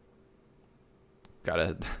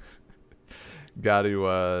 Gotta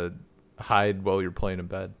hide while you're playing in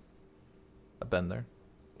bed. I've been there.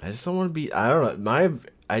 I just don't want to be, I don't know,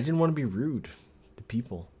 I didn't want to be rude to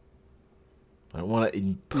people. I don't want to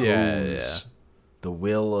impose the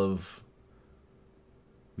will of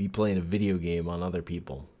me playing a video game on other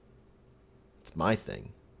people. It's my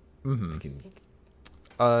thing.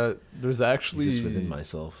 There's actually exist within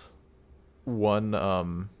myself. one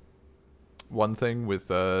thing with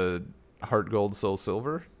Heart Gold Soul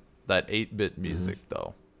Silver, that 8-bit music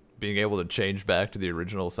though, being able to change back to the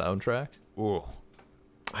original soundtrack. Ooh.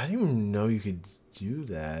 I didn't even know you could do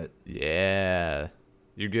that. Yeah.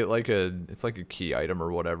 You get like it's like a key item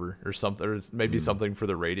or whatever, or something, or it's maybe something for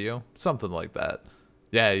the radio, something like that.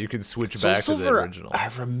 Yeah, you can switch Soul back to the Silver, original. I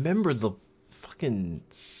remember the fucking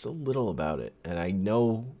so little about it, and I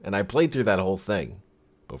know, and I played through that whole thing,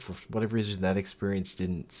 but for whatever reason, that experience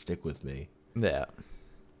didn't stick with me Yeah.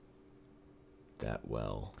 that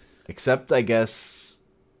well. Except, I guess,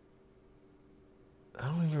 I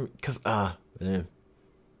don't even I don't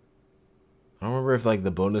remember if like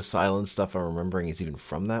the bonus island stuff I'm remembering is even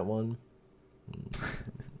from that one.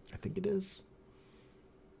 I think it is,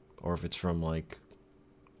 or if it's from like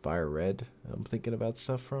Fire Red. I'm thinking about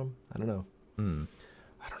stuff from. I don't know.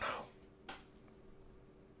 I don't know.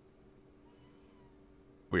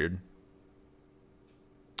 Weird.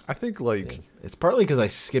 I think like It's partly because I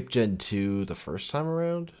skipped Gen 2 the first time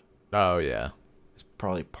around. oh yeah. It's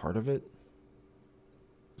probably part of it.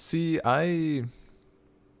 See, I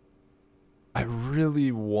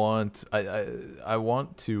really want I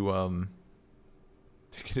want to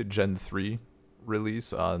get a Gen 3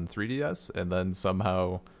 release on 3DS and then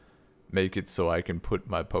somehow make it so I can put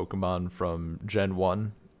my Pokemon from Gen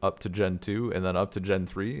 1 up to Gen 2 and then up to Gen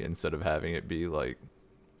 3 instead of having it be like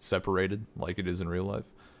separated like it is in real life.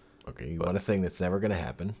 Okay, you want a thing that's never going to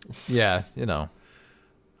happen. Yeah, you know,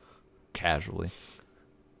 casually.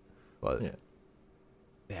 But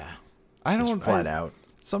yeah. I don't Just flat out.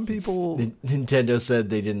 Some people Nintendo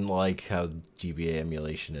said they didn't like how GBA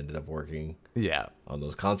emulation ended up working yeah. on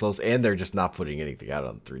those consoles, and they're just not putting anything out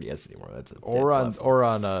on 3DS anymore. That's a Or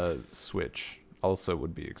on a Switch also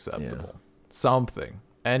would be acceptable. Something,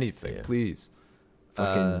 anything, please.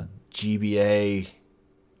 Fucking GBA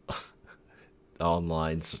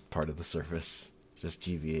Online's part of the Surface. Just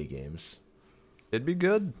GBA games. It'd be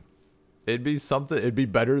good. It'd be something. It'd be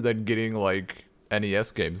better than getting like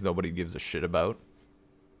NES games nobody gives a shit about.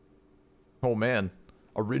 Oh man,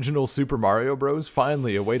 original Super Mario Bros.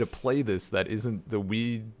 Finally, a way to play this that isn't the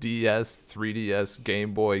Wii, DS, 3DS,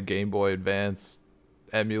 Game Boy Advance,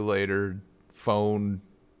 emulator, phone.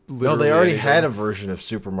 No, they already had a version of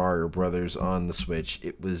Super Mario Brothers on the Switch.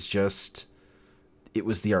 It was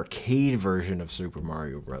the arcade version of Super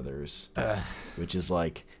Mario Brothers, which is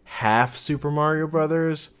like half Super Mario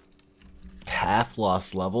Brothers, half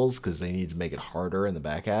Lost Levels because they need to make it harder in the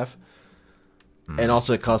back half. And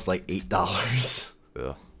also it cost like $8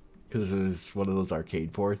 because it was one of those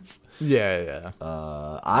arcade ports. Yeah.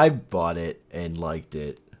 I bought it and liked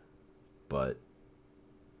it, but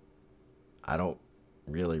I don't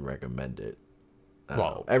really recommend it.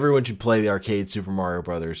 Well, everyone should play the arcade Super Mario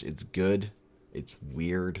Brothers. It's good. It's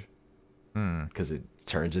weird because it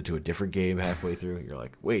turns into a different game halfway through. You're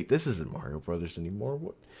like, wait, this isn't Mario Brothers anymore.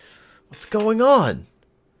 What's going on?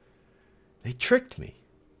 They tricked me.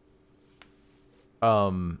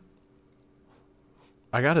 I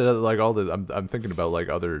got it like all the. I'm thinking about like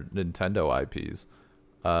other Nintendo IPs.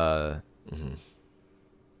 What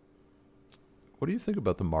do you think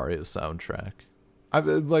about the Mario soundtrack? I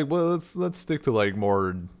like. Well, let's stick to like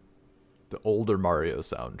more the older Mario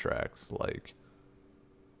soundtracks. Like,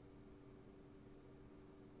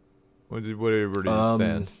 where do you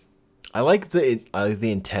stand? I like the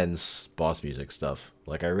intense boss music stuff.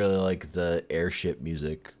 Like I really like the airship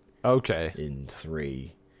music. Okay. In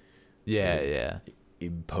 3. Yeah.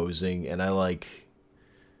 Imposing, and I like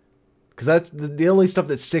because that's the only stuff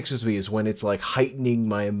that sticks with me is when it's like heightening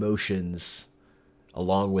my emotions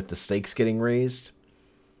along with the stakes getting raised.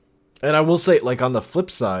 And I will say, like on the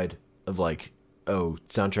flip side of like, oh,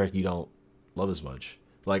 soundtrack you don't love as much.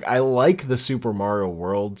 Like I like the Super Mario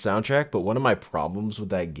World soundtrack, but one of my problems with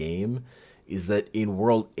that game is that in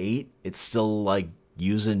World 8, it's still like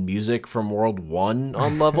using music from World 1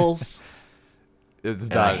 on levels. It's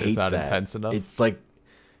not intense enough. It's like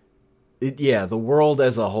the world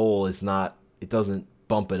as a whole is not, it doesn't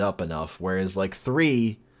bump it up enough, whereas like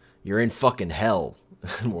 3, you're in fucking hell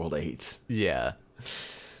in World 8. Yeah.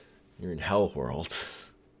 You're in Hell World.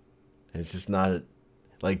 And it's just not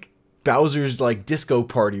like Bowser's like disco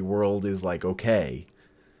party world is like okay.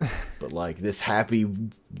 But like this happy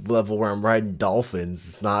level where I'm riding dolphins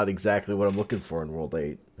is not exactly what I'm looking for in World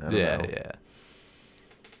 8. I don't know. Yeah.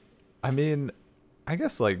 I mean, I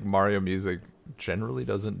guess like Mario music generally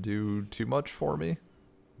doesn't do too much for me,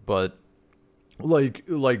 but I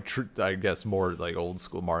guess more like old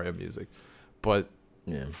school Mario music. But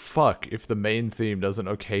fuck if the main theme doesn't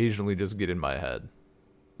occasionally just get in my head.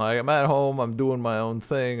 Like I'm at home, I'm doing my own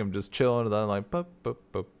thing, I'm just chilling, and then I'm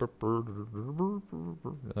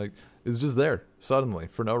like it's just there suddenly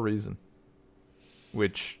for no reason,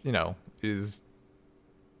 which is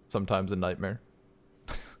sometimes a nightmare,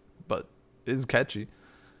 but is catchy.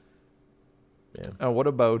 Yeah. And what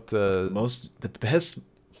about the best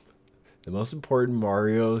The most important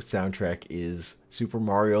Mario soundtrack is Super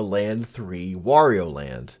Mario Land 3 Wario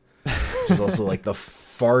Land, which is also like the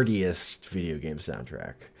fartiest video game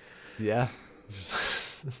soundtrack. Yeah.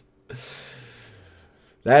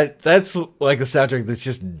 That's like a soundtrack that's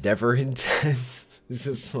just never intense. It's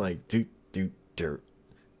just like doot doot dirt.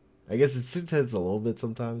 I guess it's intense a little bit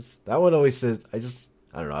sometimes. That one always says I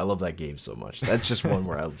don't know, I love that game so much. That's just one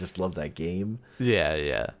where I just love that game. Yeah,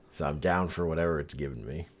 yeah. So I'm down for whatever it's given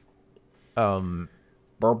me. Very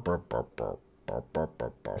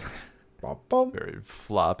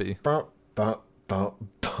floppy. I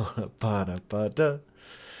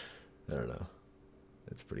don't know.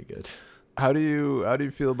 It's pretty good. How do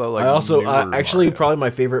you feel about like? I also actually Mario? probably my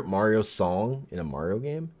favorite Mario song in a Mario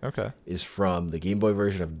game Okay. is from the Game Boy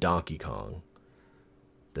version of Donkey Kong.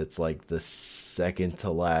 That's like the second to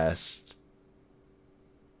last.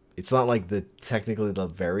 It's not like technically the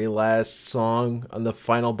very last song on the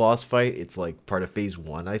final boss fight. It's like part of phase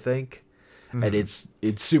 1, I think. Mm-hmm. And it's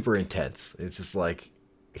super intense. It's just like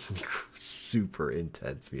super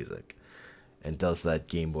intense music. And does that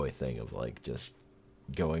Game Boy thing of like just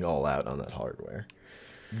going all out on that hardware.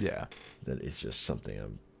 Yeah. That is just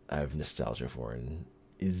something I have nostalgia for and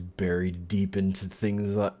is buried deep into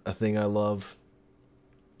a thing I love.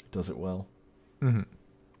 Does it well. Mm-hmm.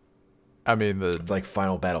 I mean, it's like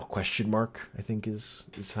Final Battle ? I think is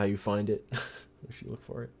how you find it if you look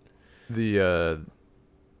for it. The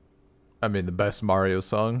best Mario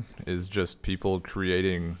song is just people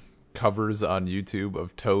creating covers on YouTube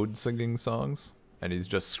of Toad singing songs, and he's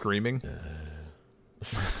just screaming.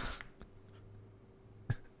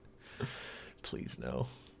 Please no.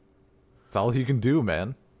 It's all he can do,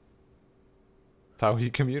 man. It's how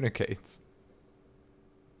he communicates.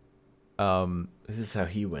 This is how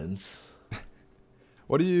he wins.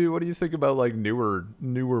 What do you think about like newer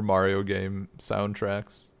Mario game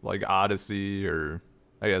soundtracks, like Odyssey or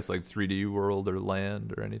I guess like 3D World or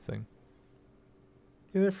Land or anything?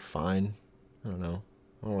 Yeah, they're fine. I don't know.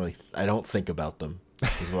 I don't think about them.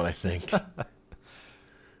 Is what I think.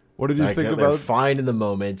 What did you think they're about? Fine in the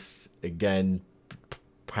moments. Again,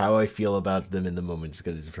 how I feel about them in the moment is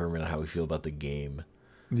going to determine how we feel about the game.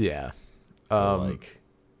 Yeah. So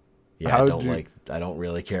I don't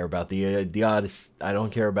really care about the Odyssey. I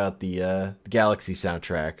don't care about the Galaxy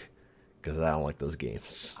soundtrack because I don't like those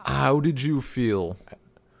games. How did you feel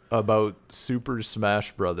about Super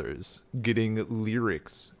Smash Brothers getting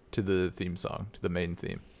lyrics to the theme song, to the main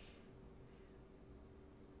theme?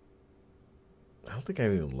 I don't think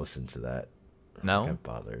I've even listened to that. No? I've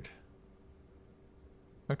bothered.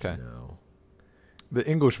 Okay. No. The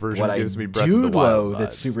English version what gives I me Breath of the Wild know vibes.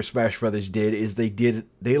 that Super Smash Brothers did is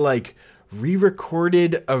they like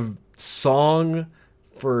re-recorded a song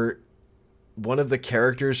for one of the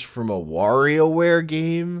characters from a WarioWare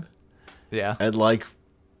game. Yeah. And like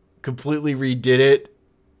completely redid it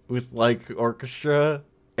with like orchestra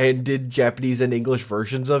and did Japanese and English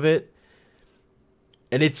versions of it.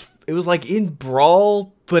 And it was like in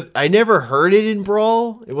Brawl, but I never heard it in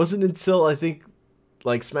Brawl. It wasn't until I think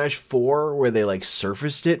like Smash 4 where they like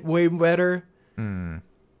surfaced it way better. Fucking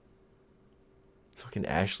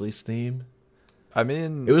Ashley's theme. I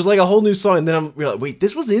mean, it was like a whole new song, and then I'm like, wait,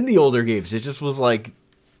 this was in the older games. It just was like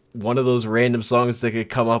one of those random songs that could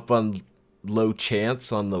come up on low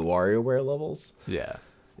chance on the WarioWare levels. Yeah.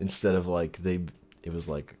 Instead of like it was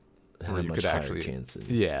like had a much higher chances.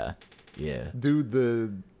 Yeah. Yeah. Dude,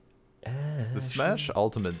 the Smash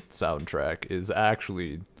Ultimate soundtrack is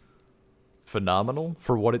actually phenomenal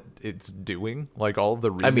for what it's doing. Like all of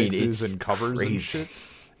the remixes and covers crazy. and shit.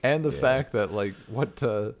 And the fact that like what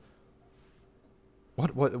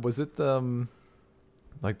was it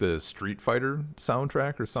like the Street Fighter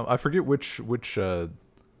soundtrack or something? I forget which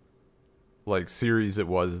like series it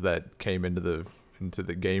was that came into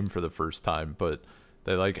the game for the first time, but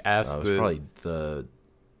they like asked it was probably the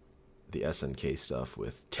SNK stuff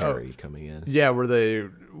with Terry coming in. Yeah, where they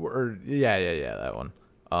were that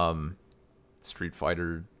one. Street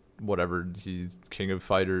Fighter, whatever, he's King of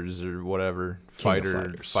Fighters or whatever.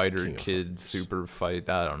 Fighter Kid Super Fight,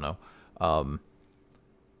 I don't know.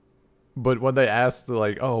 But when they asked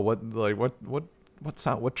like, oh, what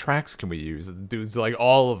tracks can we use? The dude's like,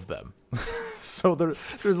 all of them. So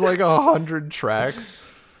there's like 100 tracks.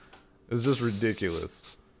 It's just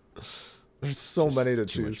ridiculous. There's so many to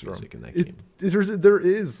choose from. In that game. There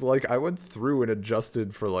is like I went through and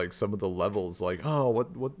adjusted for like some of the levels. Like, oh,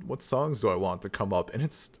 what songs do I want to come up? And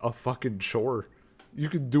it's a fucking chore. You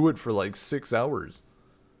could do it for like 6 hours.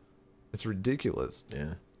 It's ridiculous.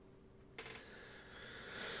 Yeah.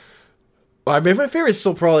 Well, I mean, my favorite is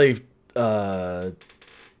still probably.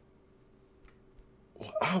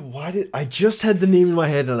 Why did I just had the name in my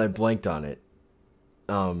head and I blanked on it?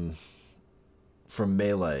 From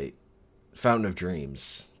Melee, Fountain of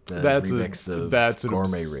Dreams, the remix of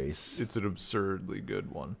Gourmet Race. It's an absurdly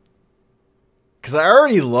good one. Because I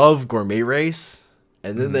already love Gourmet Race,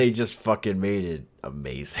 and then they just fucking made it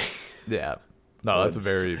amazing. Yeah. No,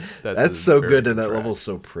 that's so good, and that level's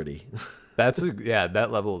so pretty. That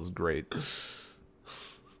level is great.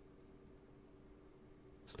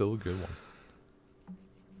 Still a good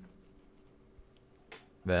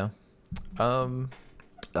one. Yeah.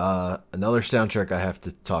 Another soundtrack I have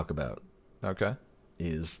to talk about. Okay.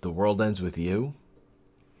 Is The World Ends With You.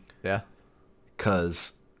 Yeah.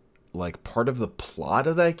 Because, like, part of the plot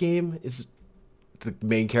of that game is the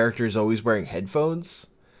main character is always wearing headphones.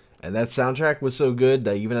 And that soundtrack was so good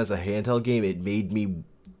that even as a handheld game, it made me,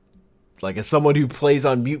 like, as someone who plays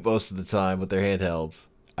on mute most of the time with their handhelds,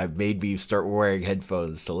 it made me start wearing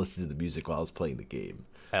headphones to listen to the music while I was playing the game.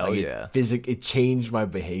 Hell like, yeah. It changed my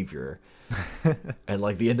behavior. And,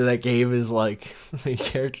 like, the end of that game is, like, the main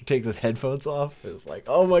character takes his headphones off. It's like,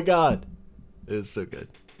 oh my god. It was so good.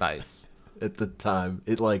 Nice. At the time.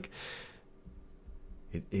 It, like,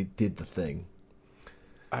 it did the thing.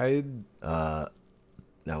 That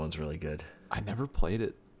one's really good. I never played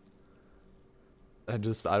it. I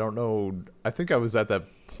don't know. I think I was at that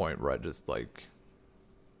point where I just, like,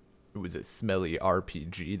 it was a smelly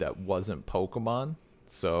RPG that wasn't Pokemon.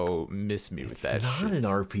 So miss me with that shit. It's not an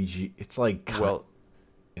RPG. It's like, well,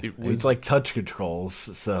 it's like touch controls.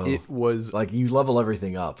 So it was like you level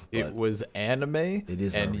everything up. It was anime. It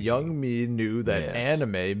is, and RPG. Young me knew that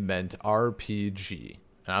anime meant RPG,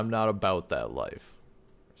 and I'm not about that life.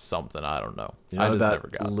 Something I don't know. I just never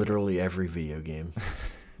got literally every video game.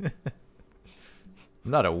 I'm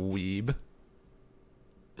not a weeb.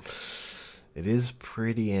 It is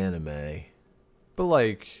pretty anime. But,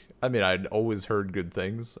 like, I mean, I'd always heard good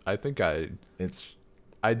things. I think It's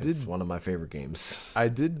one of my favorite games. I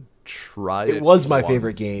did try it. It was my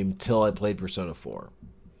favorite game till I played Persona 4.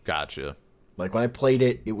 Gotcha. Like, when I played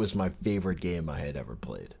it, it was my favorite game I had ever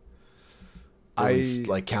played.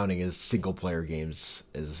 Like, counting as single-player games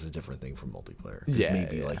is a different thing from multiplayer. Yeah,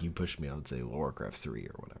 maybe, like, you pushed me, I would say Warcraft 3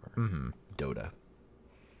 or whatever. Mm-hmm. Dota.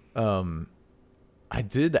 I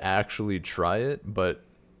did actually try it, but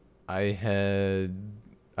I had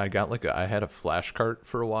a flash cart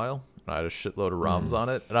for a while. I had a shitload of ROMs on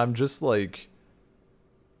it, and I'm just like,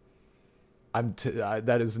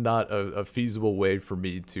 that is not a feasible way for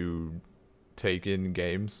me to take in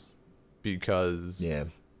games, because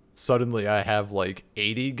suddenly I have like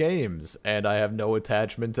 80 games and I have no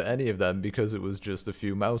attachment to any of them because it was just a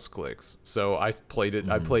few mouse clicks. So I played it.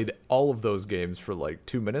 I played all of those games for like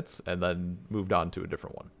 2 minutes and then moved on to a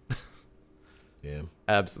different one. Yeah.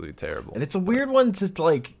 Absolutely terrible. And it's a weird one to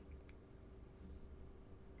like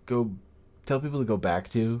tell people to go back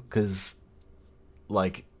to, because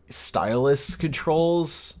like stylus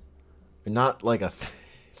controls are not like a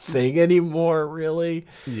thing anymore, really.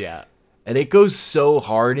 Yeah. And it goes so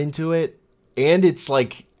hard into it, and it's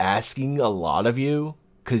like asking a lot of you,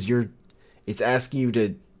 because it's asking you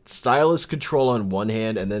to stylus control on one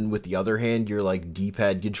hand, and then with the other hand you're like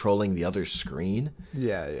D-pad controlling the other screen.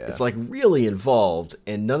 Yeah. It's like really involved,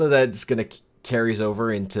 and none of that's gonna carries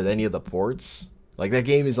over into any of the ports. Like, that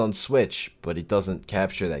game is on Switch, but it doesn't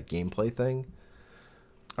capture that gameplay thing.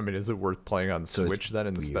 I mean, is it worth playing on Switch then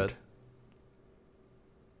instead? Weird.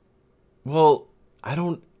 Well, I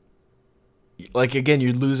don't... Like, again,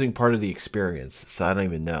 you're losing part of the experience, so I don't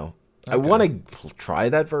even know. Okay. I want to try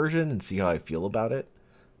that version and see how I feel about it.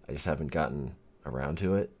 I just haven't gotten around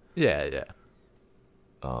to it. Yeah.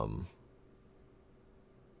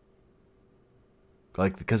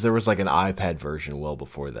 Like, because there was like an iPad version well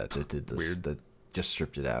before that did this. Weird. That just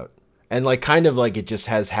stripped it out. And like, kind of like it just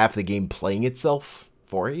has half the game playing itself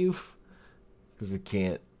for you. Because you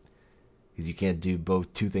can't do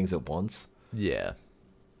two things at once. Yeah.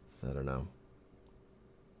 So I don't know.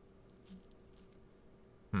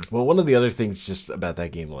 Well, one of the other things just about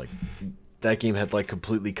that game, like, that game had like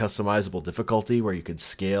completely customizable difficulty where you could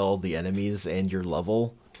scale the enemies and your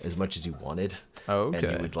level as much as you wanted. Oh, okay.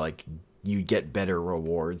 And you would like, you'd get better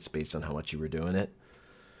rewards based on how much you were doing it.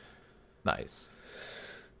 Nice.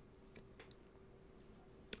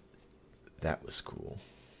 That was cool.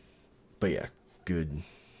 But yeah, good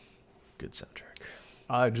soundtrack.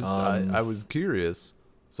 I was curious,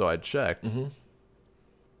 so I checked. Mm-hmm.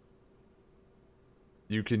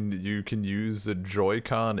 You can use the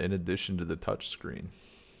Joy-Con in addition to the touch screen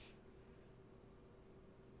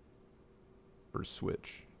for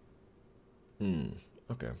Switch.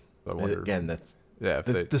 Okay. I wonder, again, that's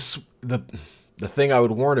the thing I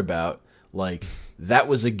would warn about. like that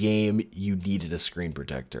was a game you needed a screen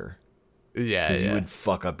protector. Yeah, You would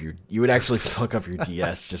fuck up you would actually fuck up your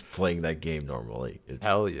DS just playing that game normally.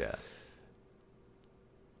 Hell yeah.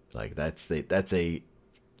 Like that's a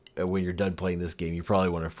when you're done playing this game, you probably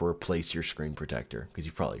want to replace your screen protector because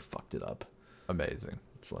you probably fucked it up. Amazing.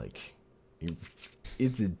 It's like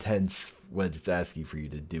it's intense what it's asking for you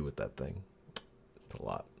to do with that thing. It's a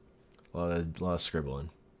lot of scribbling.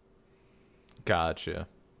 Gotcha.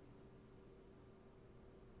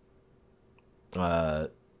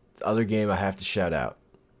 Other game I have to shout out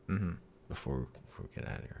before we get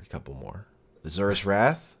out of here. A couple more. Azura's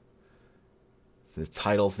Wrath. It's the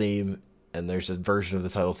title theme, and there's a version of the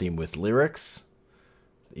title theme with lyrics.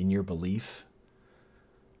 In Your Belief.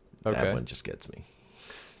 Okay. That one just gets me.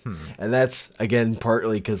 And that's, again,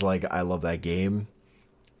 partly because like I love that game.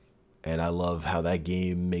 And I love how that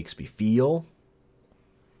game makes me feel.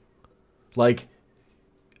 Like,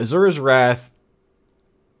 Azura's Wrath,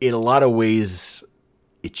 in a lot of ways,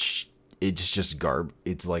 it's just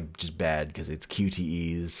it's like just bad because it's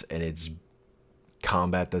QTEs and it's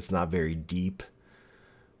combat that's not very deep.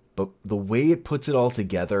 But the way it puts it all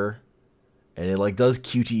together, and it like does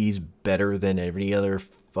QTEs better than any other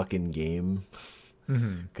fucking game,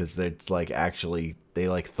 because it's like actually they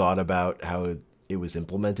like thought about how it was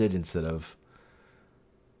implemented instead of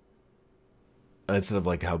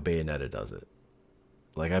like how Bayonetta does it.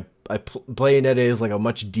 Like Bayonetta is like a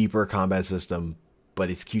much deeper combat system,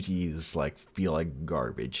 but its QTEs like feel like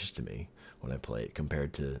garbage to me when I play it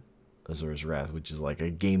compared to Azura's Wrath, which is like a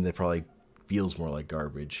game that probably feels more like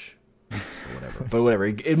garbage or whatever. But whatever,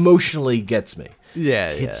 it emotionally gets me. Yeah,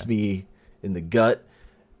 It hits me in the gut,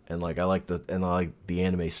 and like I like the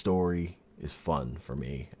anime story is fun for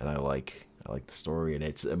me, and I like the story, and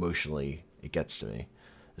it's emotionally it gets to me.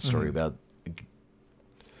 A story about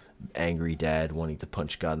angry dad wanting to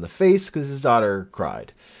punch God in the face because his daughter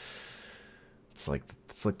cried. It's like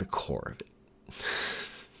the core of it.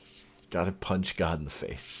 Gotta punch God in the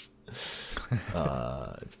face.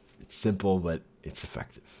 It's simple, but it's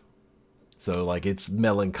effective. So like its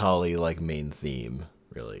melancholy like main theme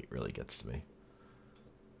really gets to me.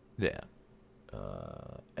 Yeah.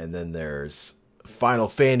 And then there's Final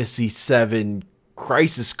Fantasy VII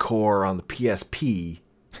Crisis Core on the PSP.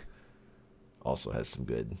 Also has some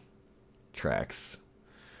good tracks.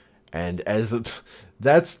 And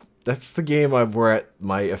that's the game where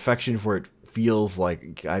my affection for it feels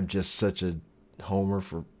like I'm just such a homer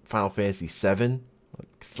for Final Fantasy VII.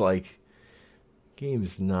 It's like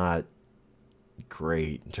game's not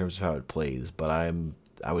great in terms of how it plays, but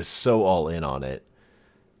I was so all in on it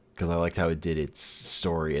because I liked how it did its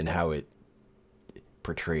story and how it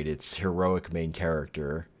portrayed its heroic main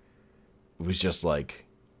character. It was just like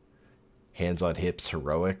hands on hips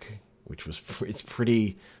heroic, which was it's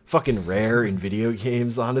pretty fucking rare in video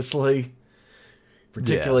games, honestly,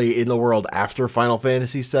 particularly in the world after Final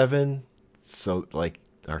Fantasy VII. So like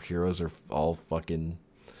our heroes are all fucking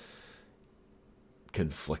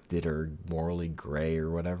conflicted or morally gray or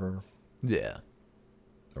whatever. Yeah.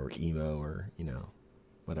 Or emo or,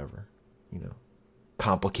 whatever,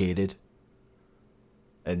 complicated.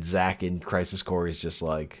 And Zack in Crisis Core is just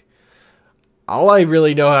like, all I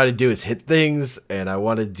really know how to do is hit things, and I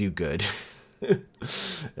want to do good.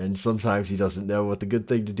 And sometimes he doesn't know what the good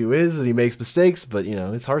thing to do is, and he makes mistakes, but,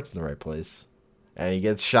 his heart's in the right place. And he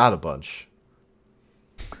gets shot a bunch.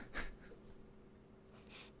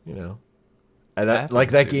 And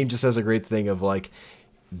that game just has a great thing of, like,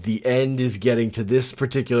 the end is getting to this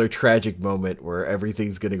particular tragic moment where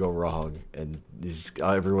everything's going to go wrong, and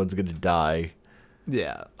everyone's going to die.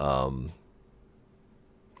 Yeah. And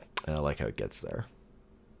I like how it gets there.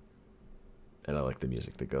 And I like the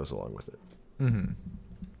music that goes along with it. Mm-hmm.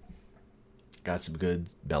 Got some good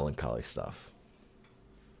melancholy stuff.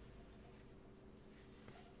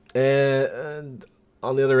 And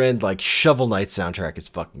on the other end, like, Shovel Knight soundtrack is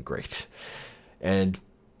fucking great. And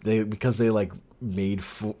because they like made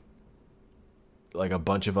like a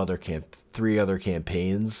bunch of other 3 other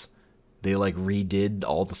campaigns, they like redid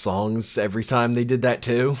all the songs every time they did that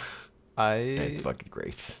too. And it's fucking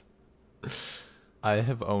great. I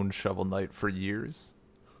have owned Shovel Knight for years.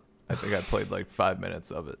 I think I played like 5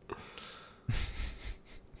 minutes of it.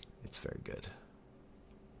 It's very good.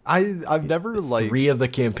 I've never like 3 of the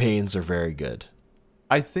campaigns are very good.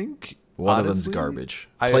 I think one honestly, of them's garbage.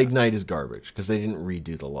 Plague Knight is garbage because they didn't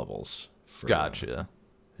redo the levels. Gotcha.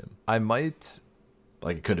 I might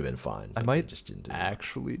like it could have been fine. I might just didn't do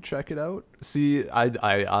actually check it out. See,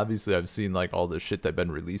 I obviously I've seen like all the shit they've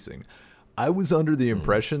been releasing. I was under the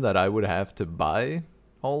impression that I would have to buy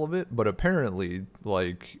all of it, but apparently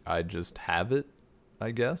like I just have it,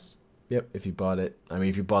 I guess. Yep, if you bought it. I mean,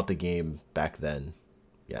 if you bought the game back then,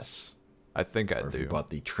 yes. I think I Or if do. you bought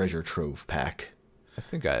the Treasure Trove pack. I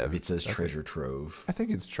think I have. If it says Treasure Trove. I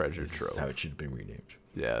think it's Treasure Trove. That's how it should have been renamed.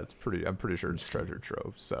 Yeah, it's pretty. I'm pretty sure it's Treasure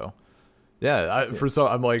Trove. So, yeah. For some,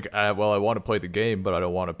 I'm like, well, I want to play the game, but I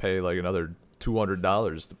don't want to pay like another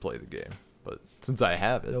 $200 to play the game. But since I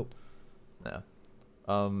have it, yeah.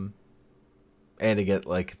 And to get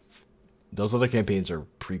like, those other campaigns are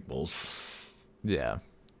prequels. Yeah.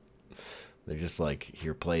 They're just like,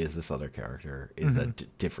 here, play as this other character in a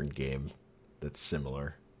different game that's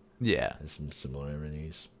similar. Yeah. Has some similar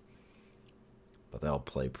enemies. But they all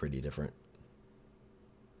play pretty different.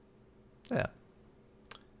 Yeah.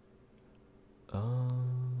 Do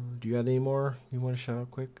you got any more you want to shout out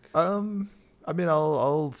quick? I mean,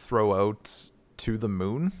 I'll throw out To the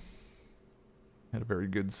Moon. Had a very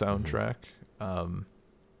good soundtrack.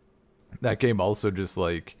 That game also just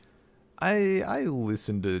like, I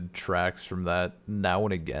listen to tracks from that now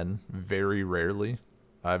and again, very rarely.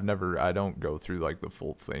 I don't go through like the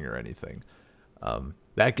full thing or anything.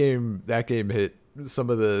 That game hit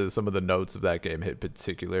some of the notes of that game hit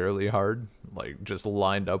particularly hard, like just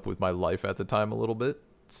lined up with my life at the time a little bit.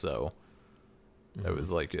 So it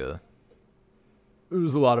was like it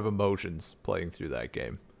was a lot of emotions playing through that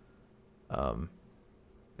game.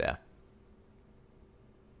 Yeah.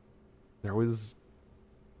 There was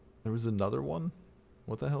another one.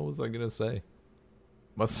 What the hell was I gonna say?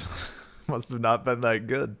 Must have not been that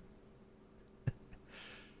good.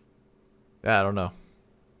 Yeah, I don't know.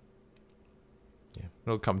 Yeah,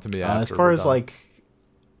 it'll come to me after. As far as like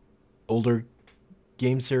older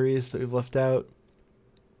game series that we've left out,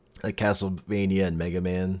 like Castlevania and Mega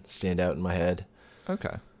Man stand out in my head.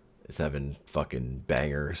 Okay. It's having fucking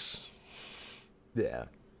bangers. Yeah.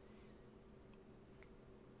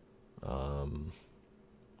 I'm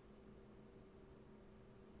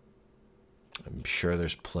sure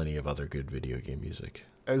there's plenty of other good video game music.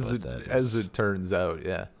 As it turns out,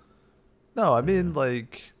 yeah. No, I mean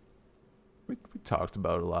like we talked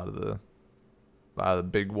about a lot of the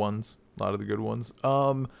big ones, a lot of the good ones.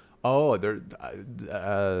 The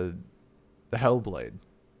Hellblade.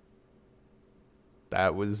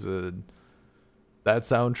 That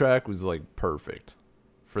soundtrack was like perfect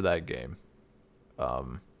for that game.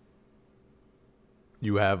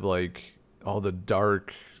 You have like all the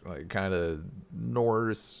dark, like kind of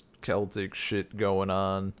Norse Celtic shit going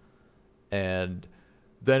on, and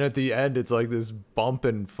then at the end it's like this bump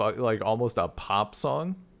and like almost a pop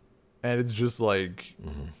song, and it's just like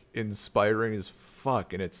inspiring as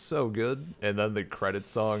fuck, and it's so good. And then the credit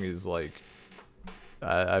song is like,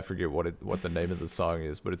 I forget what the name of the song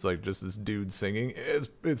is, but it's like just this dude singing.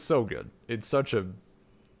 It's so good. It's such a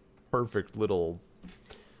perfect little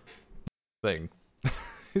thing.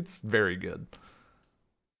 It's very good.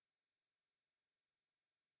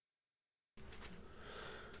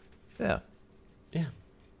 Yeah. Yeah.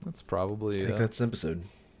 That's probably I think that's an episode.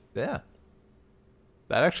 Yeah.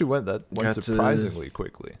 That went surprisingly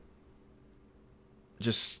quickly.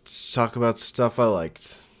 Just talk about stuff I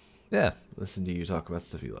liked. Yeah. Listen to you talk about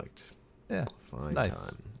stuff you liked. Yeah. It's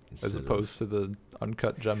nice. As opposed to the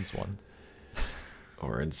Uncut Gems one.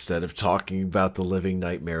 Or instead of talking about the living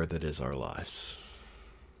nightmare that is our lives.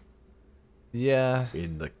 Yeah.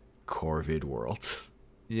 In the Corvid world.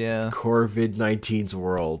 Yeah. It's Corvid-19's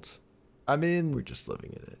world. I mean, we're just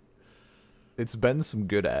living in it. It's been some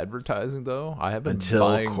good advertising though. I have been until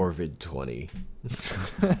buying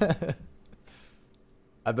Corvid-20.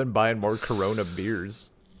 I've been buying more Corona beers.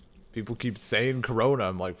 People keep saying Corona.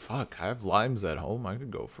 I'm like, fuck, I have limes at home. I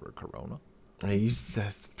could go for a Corona.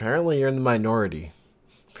 Apparently you're in the minority.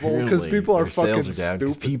 Well, because people are fucking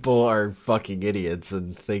stupid. People are fucking idiots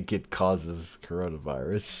and think it causes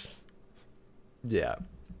coronavirus. Yeah.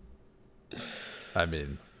 I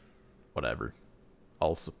mean, whatever.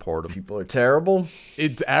 I'll support them. People are terrible.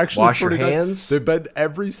 It's actually wash your hands. Nice. They've been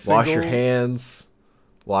every single. Wash your hands.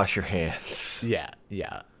 Wash your hands. Yeah,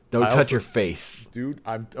 yeah. Don't touch your face, dude.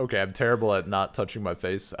 I'm terrible at not touching my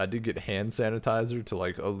face. I did get hand sanitizer to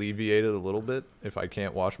like alleviate it a little bit if I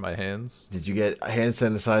can't wash my hands. Did you get hand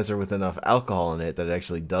sanitizer with enough alcohol in it that it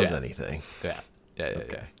actually does anything? Yeah.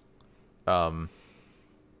 Okay.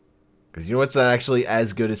 Because you know what's not actually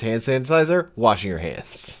as good as hand sanitizer? Washing your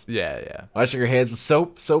hands. Yeah. Washing your hands with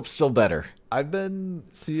soap. Soap's still better. I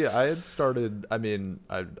had started. I mean,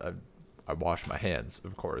 I wash my hands,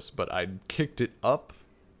 of course, but I kicked it up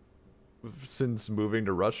since moving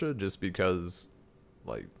to Russia, just because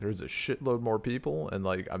like there's a shitload more people, and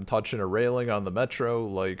like I'm touching a railing on the metro.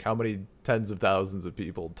 Like how many tens of thousands of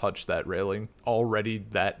people touch that railing already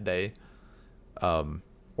that day? Or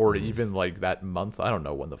or even like that month. I don't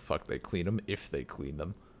know when the fuck they clean them, if they clean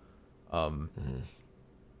them.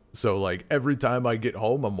 So like every time I get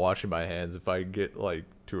home, I'm washing my hands. If I get like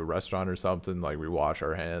to a restaurant or something, like we wash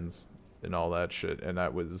our hands and all that shit. And I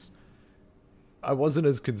wasn't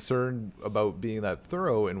as concerned about being that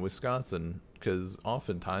thorough in Wisconsin because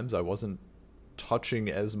oftentimes I wasn't touching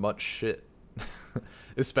as much shit.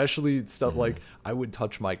 Especially stuff like I would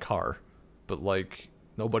touch my car, but like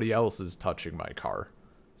nobody else is touching my car.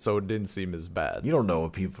 So it didn't seem as bad. You don't know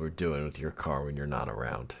what people are doing with your car when you're not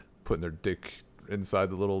around. Putting their dick inside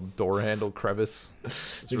the little door handle crevice.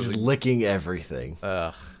 They're just licking everything.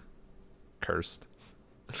 Ugh. Cursed.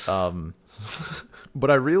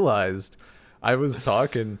 But I realized I was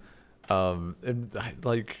talking, and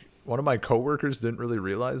like one of my coworkers didn't really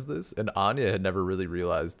realize this, and Anya had never really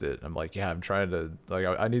realized it. I'm like, yeah, I'm trying to, like,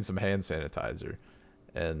 I need some hand sanitizer.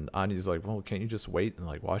 And Anya's like, well, can't you just wait and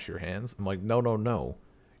like wash your hands? I'm like, no.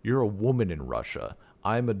 You're a woman in Russia.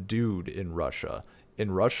 I'm a dude in Russia. In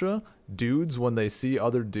Russia, dudes, when they see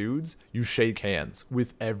other dudes, you shake hands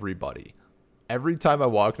with everybody. Every time I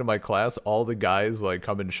walk into my class, all the guys like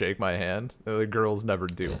come and shake my hand. The girls never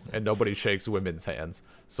do, and nobody shakes women's hands.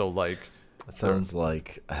 So like, that sounds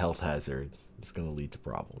like a health hazard. It's gonna lead to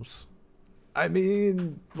problems. I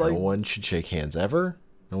mean, like, no one should shake hands ever.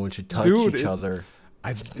 No one should touch each other.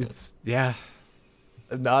 Yeah.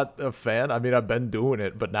 I'm not a fan. I mean, I've been doing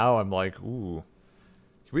it, but now I'm like, ooh.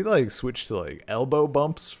 Can we like switch to like elbow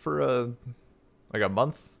bumps for a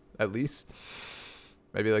month at least?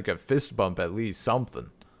 Maybe like a fist bump at least, something.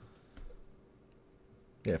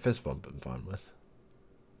 Yeah, fist bump I'm fine with.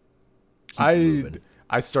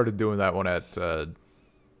 I started doing that one at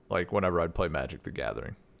like whenever I'd play Magic the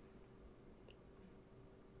Gathering.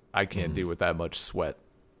 I can't deal with that much sweat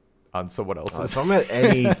on someone else's. If I'm at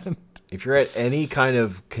if you're at any kind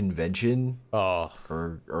of convention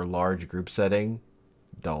or large group setting,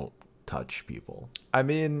 don't touch people. I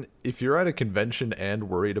mean, if you're at a convention and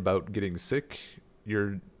worried about getting sick,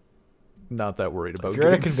 you're not that worried about getting sick. If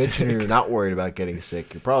you're at a convention and you're not worried about getting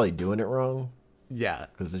sick, you're probably doing it wrong. Yeah.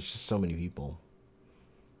 Because there's just so many people.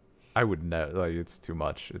 I would never, like, it's too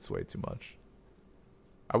much. It's way too much.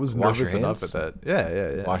 I was nervous enough at that.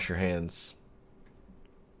 Yeah. Wash your hands.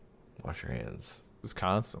 Wash your hands. Just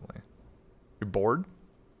constantly. You're bored?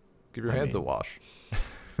 Give your hands a wash.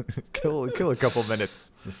 kill a couple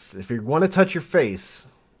minutes. Just, if you want to touch your face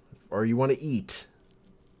or you want to eat.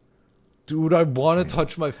 Dude, I want to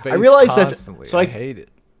touch my face. I realized constantly. So I hate it.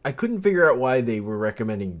 I couldn't figure out why they were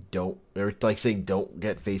recommending they were like saying don't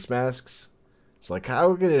get face masks. It's like,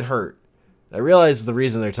 how could it hurt? I realized the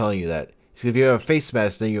reason they're telling you that is if you have a face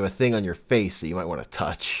mask, then you have a thing on your face that you might want to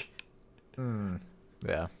touch.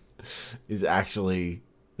 Yeah. Is actually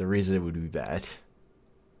the reason it would be bad.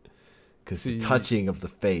 Because the touching of the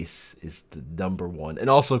face is the number one. And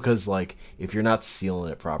also because, like, if you're not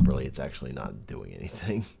sealing it properly, it's actually not doing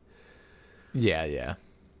anything. Yeah.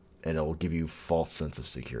 And it will give you false sense of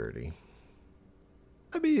security.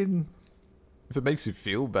 I mean, if it makes you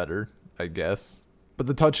feel better, I guess. But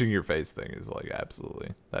the touching your face thing is like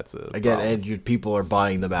absolutely. That's a again, problem. and people are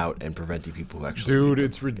buying them out and preventing people who actually. Dude,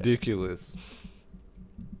 it's ridiculous.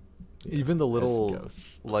 Yeah, even the little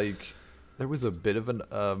like, there was a bit of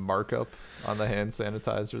a markup on the hand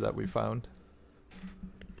sanitizer that we found.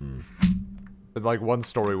 But like one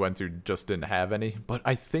store we went to just didn't have any, but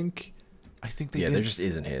I think they there just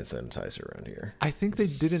isn't hand sanitizer around here. I think they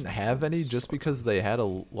didn't have any just because they had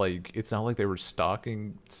it's not like they were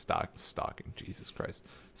stocking Jesus Christ,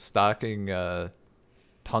 stocking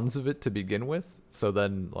tons of it to begin with. So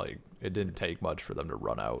then like it didn't take much for them to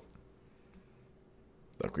run out.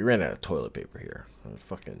 Look, we ran out of toilet paper here.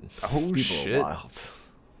 Fucking people shit, are wild.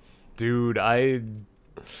 Dude. I'm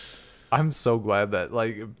so glad that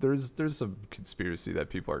like there's some conspiracy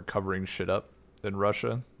that people are covering shit up in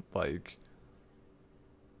Russia, like.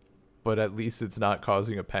 But at least it's not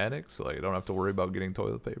causing a panic, so like, I don't have to worry about getting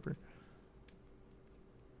toilet paper.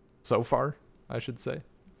 So far, I should say.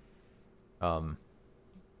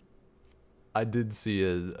 I did see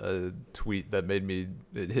a tweet that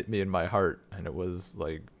it hit me in my heart, and it was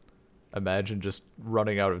like, imagine just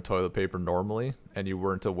running out of toilet paper normally, and you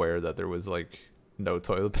weren't aware that there was like no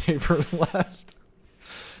toilet paper left.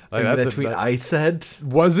 Like, that's that tweet I said.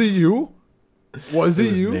 Was it you? Was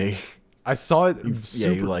it you? Me. I saw it. Yeah,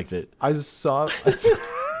 you liked it. I saw it.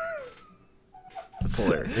 That's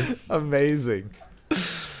hilarious. Amazing.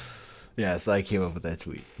 Yeah, so I came up with that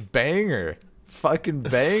tweet. Banger. Fucking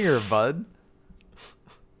banger, bud.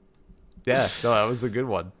 Yeah, no, that was a good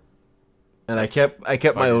one. And I kept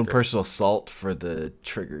my own personal salt for the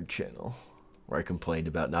triggered channel. where I complained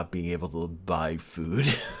about not being able to buy food.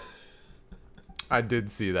 I did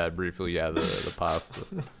see that briefly. Yeah, the pasta.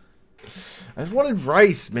 I just wanted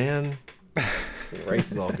rice, man.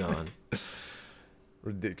 Rice is all gone.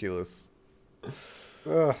 Ridiculous.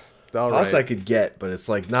 Pasta I could get, but it's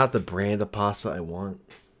like not the brand of pasta I want.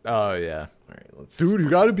 Oh yeah. All right, let's. Dude, you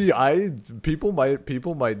gotta be. People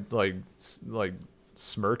might like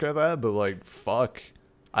smirk at that, but like fuck,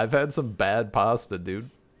 I've had some bad pasta,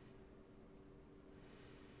 dude.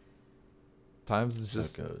 Times is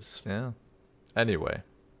just goes. Yeah. Anyway,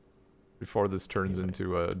 before this turns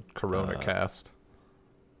into a Corona cast,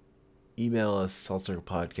 email us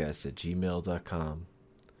saltcirclepodcast@gmail.com.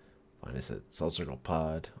 Find us at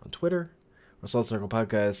saltcirclepod on Twitter or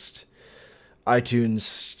saltcirclepodcast, iTunes,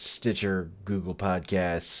 Stitcher, Google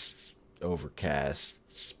Podcasts, Overcast,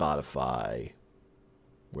 Spotify,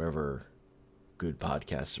 wherever good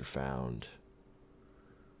podcasts are found.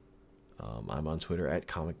 I'm on Twitter at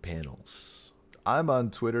Comic Panels. I'm on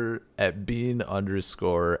Twitter at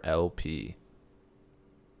bean_LP.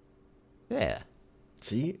 Yeah.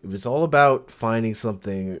 See, it was all about finding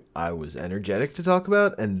something I was energetic to talk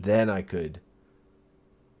about, and then I could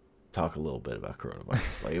talk a little bit about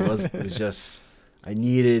coronavirus. Like it was just, I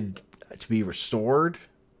needed to be restored.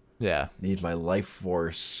 Yeah. Need my life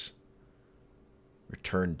force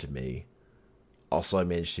returned to me. Also, I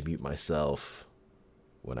managed to mute myself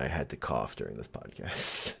when I had to cough during this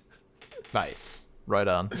podcast. Nice. Right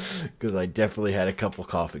on. Because I definitely had a couple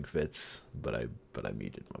coughing fits, but I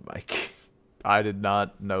muted my mic. I did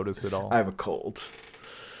not notice at all. I have a cold.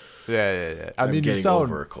 Yeah. I mean, you sound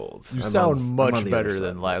over a cold. You sound much better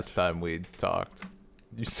than last time we talked.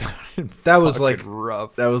 You sounded that was like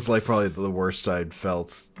rough. That was like probably the worst I'd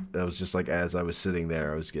felt. That was just like as I was sitting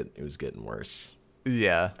there, it was getting worse.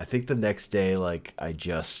 Yeah. I think the next day, like I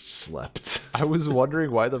just slept. I was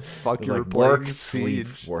wondering why the fuck you were like playing work, Siege.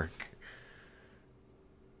 sleep, work.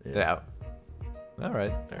 Yeah. All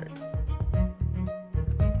right. All right.